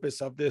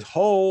purpose of this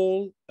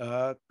whole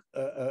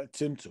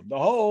tzimtzum? The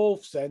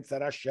whole sense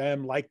that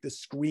Hashem, like the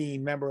screen,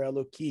 remember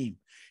Elohim,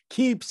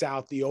 keeps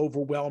out the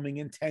overwhelming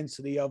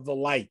intensity of the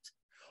light.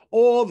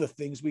 All the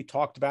things we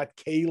talked about,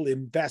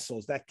 kalim,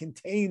 vessels that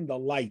contain the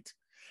light,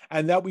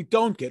 and that we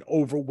don't get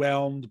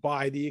overwhelmed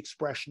by the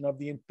expression of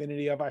the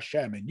infinity of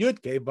Hashem. And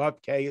Yud Kei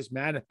Vav Kei is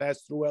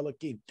manifest through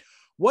Elohim.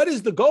 What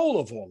is the goal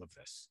of all of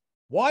this?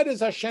 Why does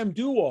Hashem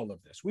do all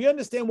of this? We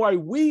understand why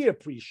we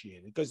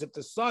appreciate it, because if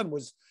the sun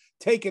was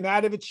taken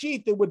out of its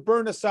sheath, it would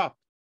burn us up.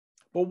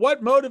 But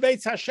what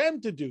motivates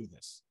Hashem to do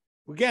this?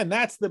 Again,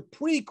 that's the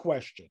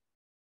pre-question.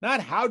 Not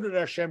how did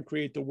Hashem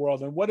create the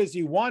world and what does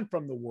he want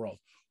from the world?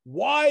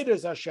 Why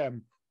does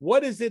Hashem?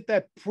 What is it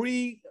that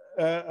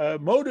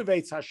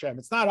motivates Hashem?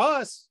 It's not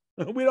us.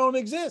 We don't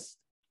exist.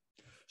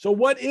 So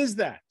what is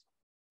that?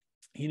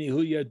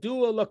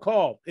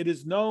 It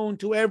is known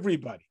to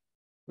everybody,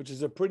 which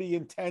is a pretty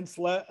intense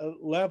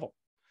level.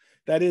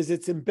 That is,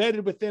 it's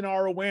embedded within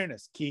our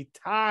awareness. Ki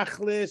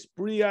tachlis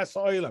brias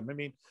olam. I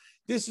mean,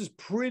 this is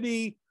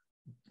pretty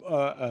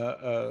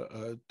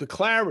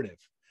declarative.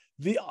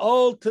 The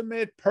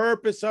ultimate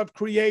purpose of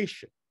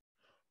creation,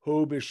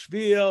 hu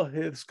b'shvil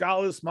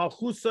hizgalus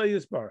malchusa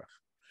yisbarach,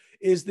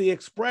 is the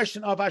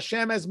expression of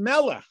Hashem as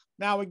Melech.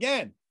 Now,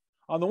 again,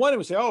 on the one hand,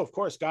 we say, oh, of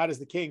course, God is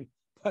the king.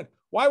 But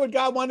why would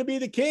God want to be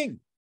the king?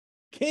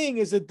 King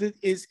is a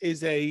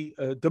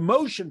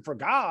demotion for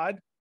God.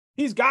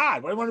 He's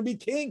God. Why do you want to be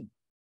king?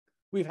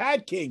 We've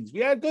had kings. We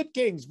had good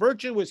kings,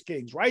 virtuous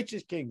kings,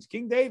 righteous kings,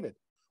 King David.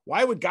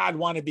 Why would God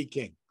want to be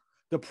king?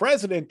 The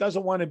president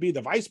doesn't want to be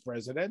the vice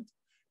president.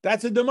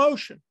 That's a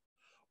demotion.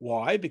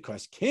 Why?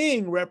 Because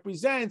king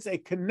represents a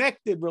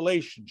connected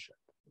relationship.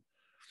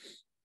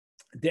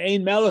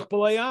 De'ein melech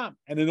b'layam.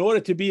 And in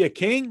order to be a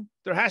king,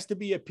 there has to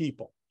be a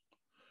people.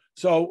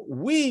 So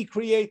we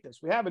create this.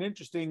 We have an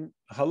interesting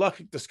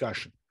halachic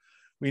discussion.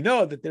 We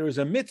know that there is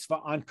a mitzvah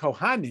on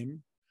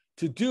Kohanim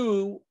to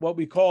do what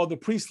we call the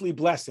priestly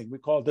blessing. We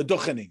call it the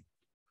duchening,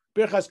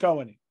 birchas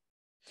kohanim.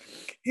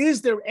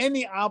 Is there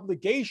any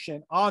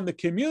obligation on the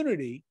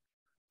community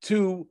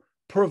to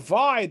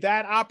provide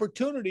that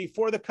opportunity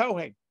for the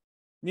Kohen?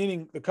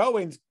 Meaning the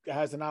Kohen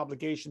has an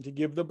obligation to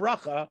give the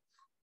bracha.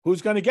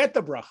 Who's going to get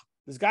the bracha?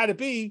 There's got to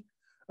be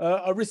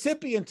a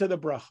recipient to the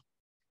bracha.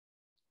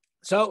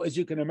 So, as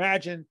you can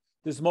imagine,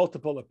 there's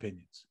multiple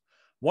opinions.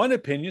 One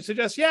opinion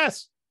suggests,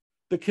 yes,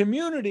 the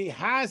community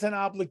has an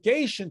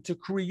obligation to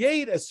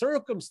create a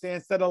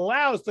circumstance that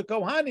allows the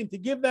Kohanim to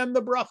give them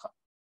the bracha.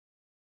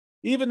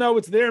 even though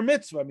it's their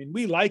mitzvah. I mean,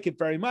 we like it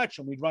very much,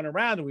 and we run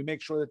around and we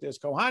make sure that there's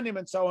Kohanim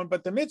and so on,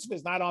 but the mitzvah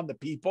is not on the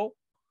people.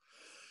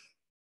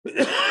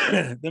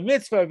 The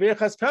mitzvah of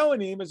Birchas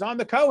Kohanim is on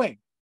the Kohen.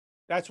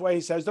 That's why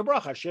he says the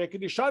bracha, Sheikh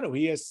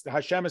Dishanu.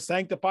 Hashem has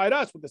sanctified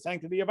us with the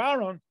sanctity of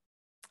Aaron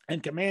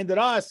and commanded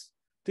us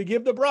to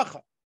give the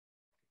bracha.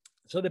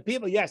 So the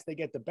people, yes, they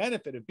get the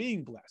benefit of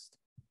being blessed.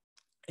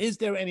 Is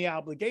there any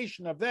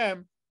obligation of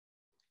them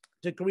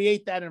to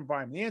create that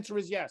environment? The answer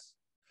is yes.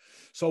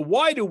 So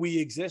why do we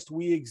exist?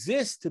 We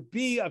exist to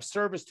be of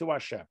service to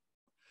Hashem.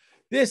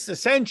 This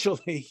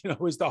essentially,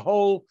 is the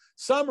whole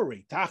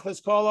summary.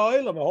 Tachlis kol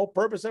ha'olam, the whole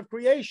purpose of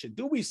creation.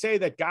 Do we say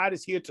that God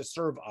is here to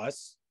serve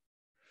us?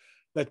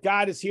 That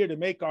God is here to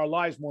make our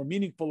lives more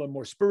meaningful and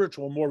more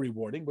spiritual and more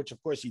rewarding, which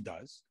of course he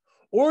does?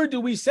 Or do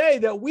we say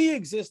that we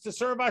exist to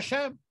serve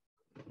Hashem?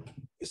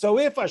 So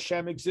if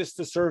Hashem exists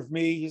to serve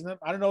me,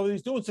 I don't know if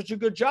he's doing such a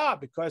good job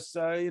because,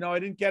 I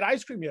didn't get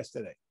ice cream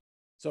yesterday.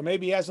 So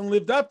maybe he hasn't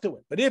lived up to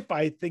it. But if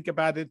I think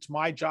about it, it's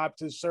my job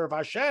to serve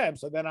Hashem.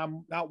 So then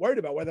I'm not worried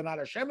about whether or not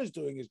Hashem is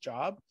doing his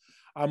job.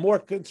 I'm more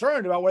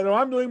concerned about whether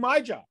I'm doing my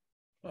job.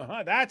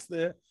 That's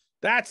the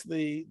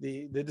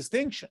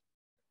distinction.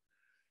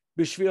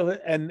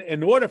 And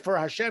in order for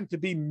Hashem to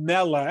be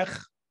Melech,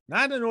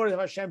 not in order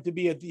for Hashem to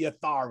be the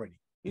authority.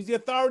 He's the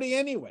authority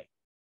anyway.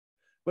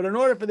 But in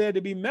order for there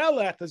to be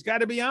Melech, there's got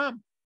to be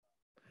Am.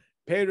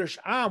 Perish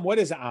Am, what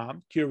is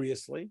Am?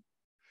 Curiously.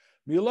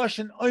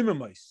 Miloshin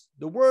Oimamos.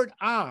 The word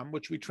Am,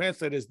 which we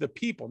translate as the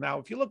people. Now,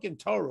 if you look in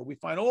Torah, we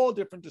find all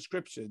different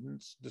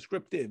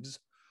descriptives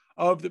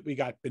of that. We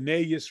got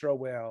Bnei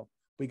Yisrael,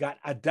 we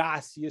got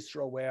Adas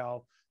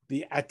Yisrael,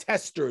 the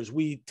attesters,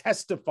 we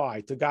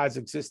testify to God's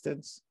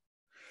existence.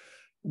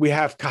 We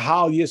have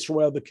Kahal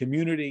Yisrael, the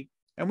community,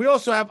 and we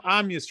also have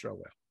Am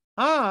Yisrael.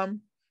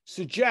 Am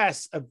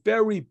suggests a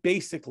very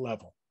basic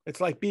level. It's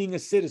like being a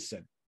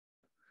citizen.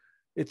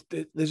 There's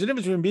a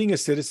difference between being a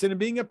citizen and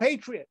being a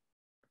patriot.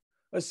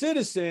 A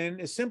citizen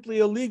is simply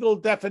a legal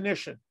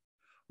definition.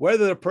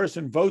 Whether the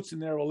person votes in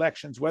their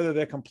elections, whether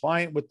they're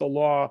compliant with the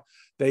law,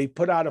 they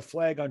put out a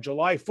flag on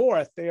July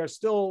 4th, they are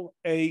still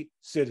a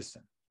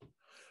citizen.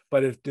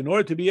 But in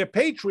order to be a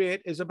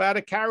patriot is about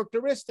a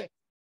characteristic.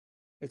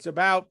 It's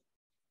about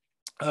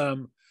a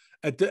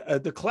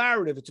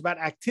declarative. It's about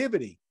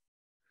activity.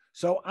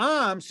 So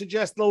Am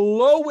suggests the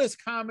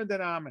lowest common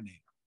denominator.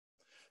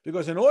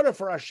 Because in order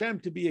for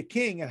Hashem to be a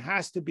king, it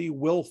has to be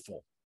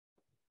willful.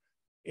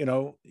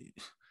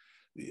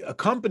 A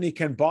company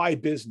can buy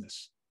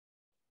business.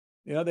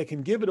 They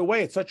can give it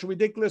away at such a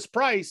ridiculous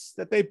price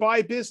that they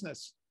buy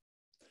business.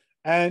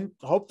 And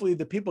hopefully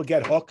the people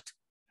get hooked.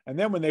 And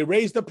then when they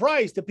raise the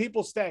price, the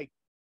people stay.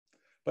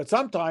 But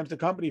sometimes the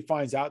company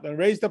finds out and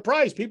raise the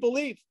price, people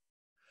leave.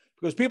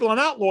 Because people are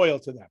not loyal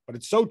to that. But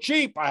it's so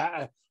cheap.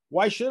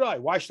 Why should I?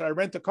 Why should I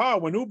rent a car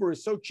when Uber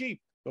is so cheap?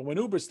 But when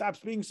Uber stops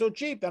being so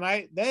cheap,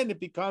 then it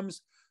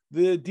becomes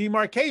the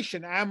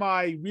demarcation. Am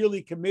I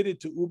really committed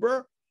to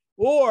Uber?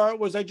 Or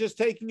was I just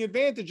taking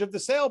advantage of the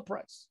sale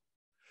price?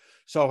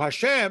 So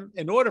Hashem,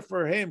 in order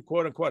for him,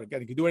 quote unquote,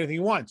 again, he can do anything he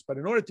wants, but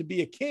in order to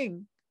be a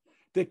king,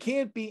 there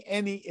can't be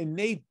any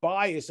innate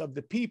bias of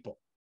the people.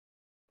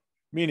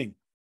 Meaning,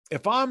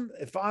 if I'm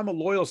a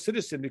loyal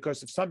citizen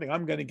because of something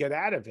I'm going to get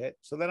out of it,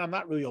 so then I'm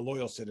not really a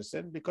loyal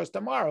citizen because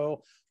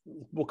tomorrow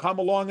will come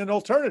along an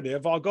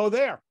alternative. I'll go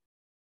there.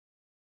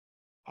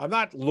 I'm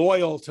not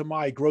loyal to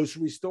my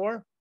grocery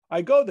store.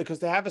 I go there because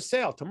they have a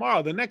sale.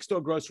 Tomorrow, the next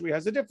door grocery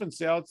has a different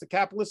sale. It's the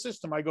capitalist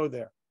system. I go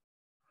there.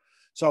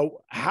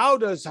 So how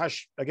does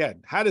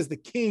the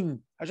king,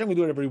 Hashem can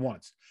do whatever he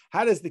wants.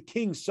 How does the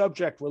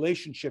king-subject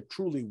relationship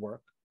truly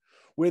work?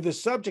 Where the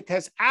subject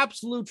has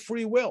absolute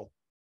free will.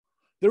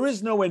 There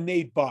is no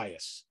innate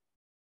bias.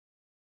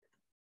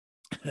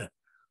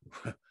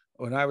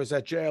 When I was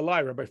at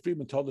JLI, Rabbi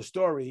Friedman told a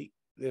story.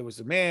 There was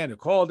a man who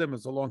called him.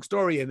 It's a long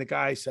story. And the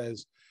guy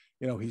says,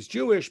 he's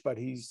Jewish, but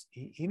he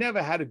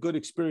never had a good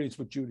experience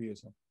with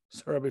Judaism.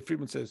 So Rabbi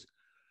Friedman says,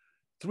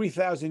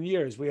 3,000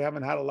 years, we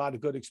haven't had a lot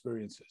of good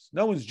experiences.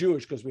 No one's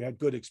Jewish because we had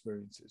good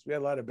experiences. We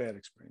had a lot of bad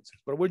experiences,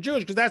 but we're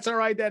Jewish because that's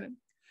our identity.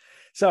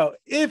 So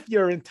if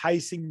you're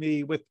enticing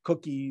me with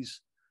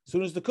cookies, as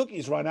soon as the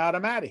cookies run out,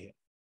 I'm out of here.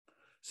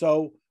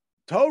 So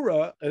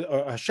Torah,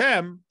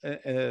 Hashem,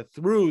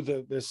 through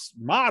this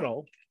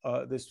model,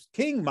 this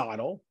king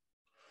model,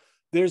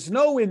 there's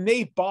no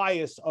innate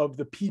bias of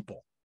the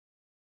people.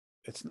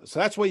 So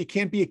that's why you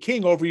can't be a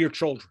king over your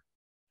children.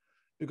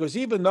 Because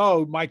even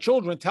though my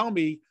children tell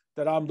me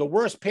that I'm the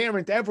worst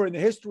parent ever in the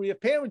history of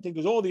parenting,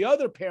 because all the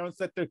other parents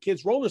let their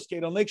kids roller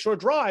skate on Lakeshore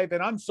Drive,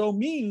 and I'm so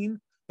mean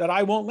that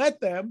I won't let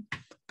them,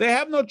 they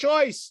have no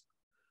choice.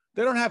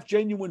 They don't have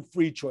genuine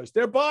free choice.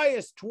 They're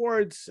biased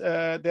towards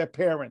their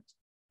parent.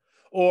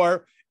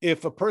 Or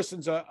if a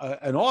person's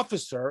an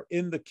officer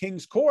in the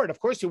king's court, of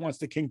course he wants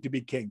the king to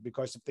be king,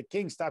 because if the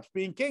king stops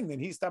being king, then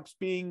he stops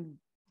being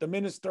the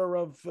minister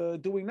of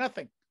doing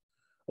nothing,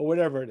 or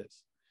whatever it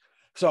is.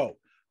 So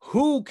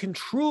who can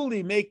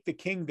truly make the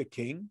king the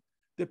king?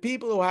 The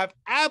people who have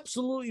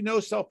absolutely no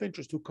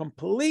self-interest, who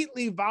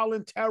completely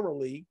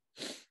voluntarily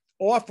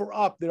offer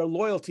up their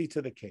loyalty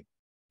to the king.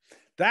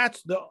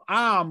 That's the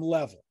Am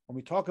level. When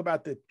we talk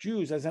about the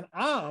Jews as an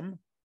Am,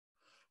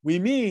 we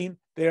mean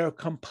they're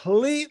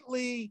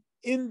completely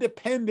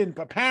independent.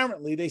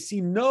 Apparently, they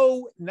see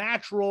no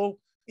natural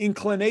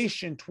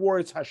inclination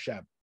towards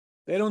Hashem.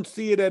 They don't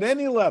see it at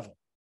any level.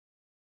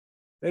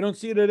 They don't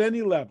see it at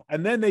any level.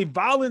 And then they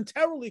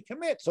voluntarily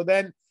commit. So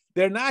then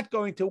they're not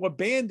going to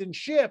abandon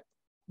ship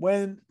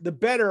when the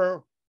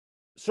better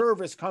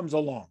service comes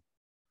along.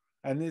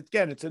 And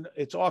again,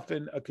 it's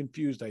often a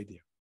confused idea.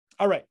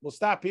 All right, we'll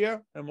stop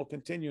here and we'll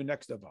continue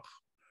next Avach.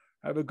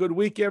 Have a good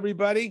week,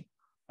 everybody.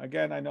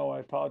 Again, I know I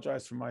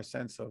apologize for my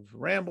sense of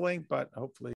rambling, but hopefully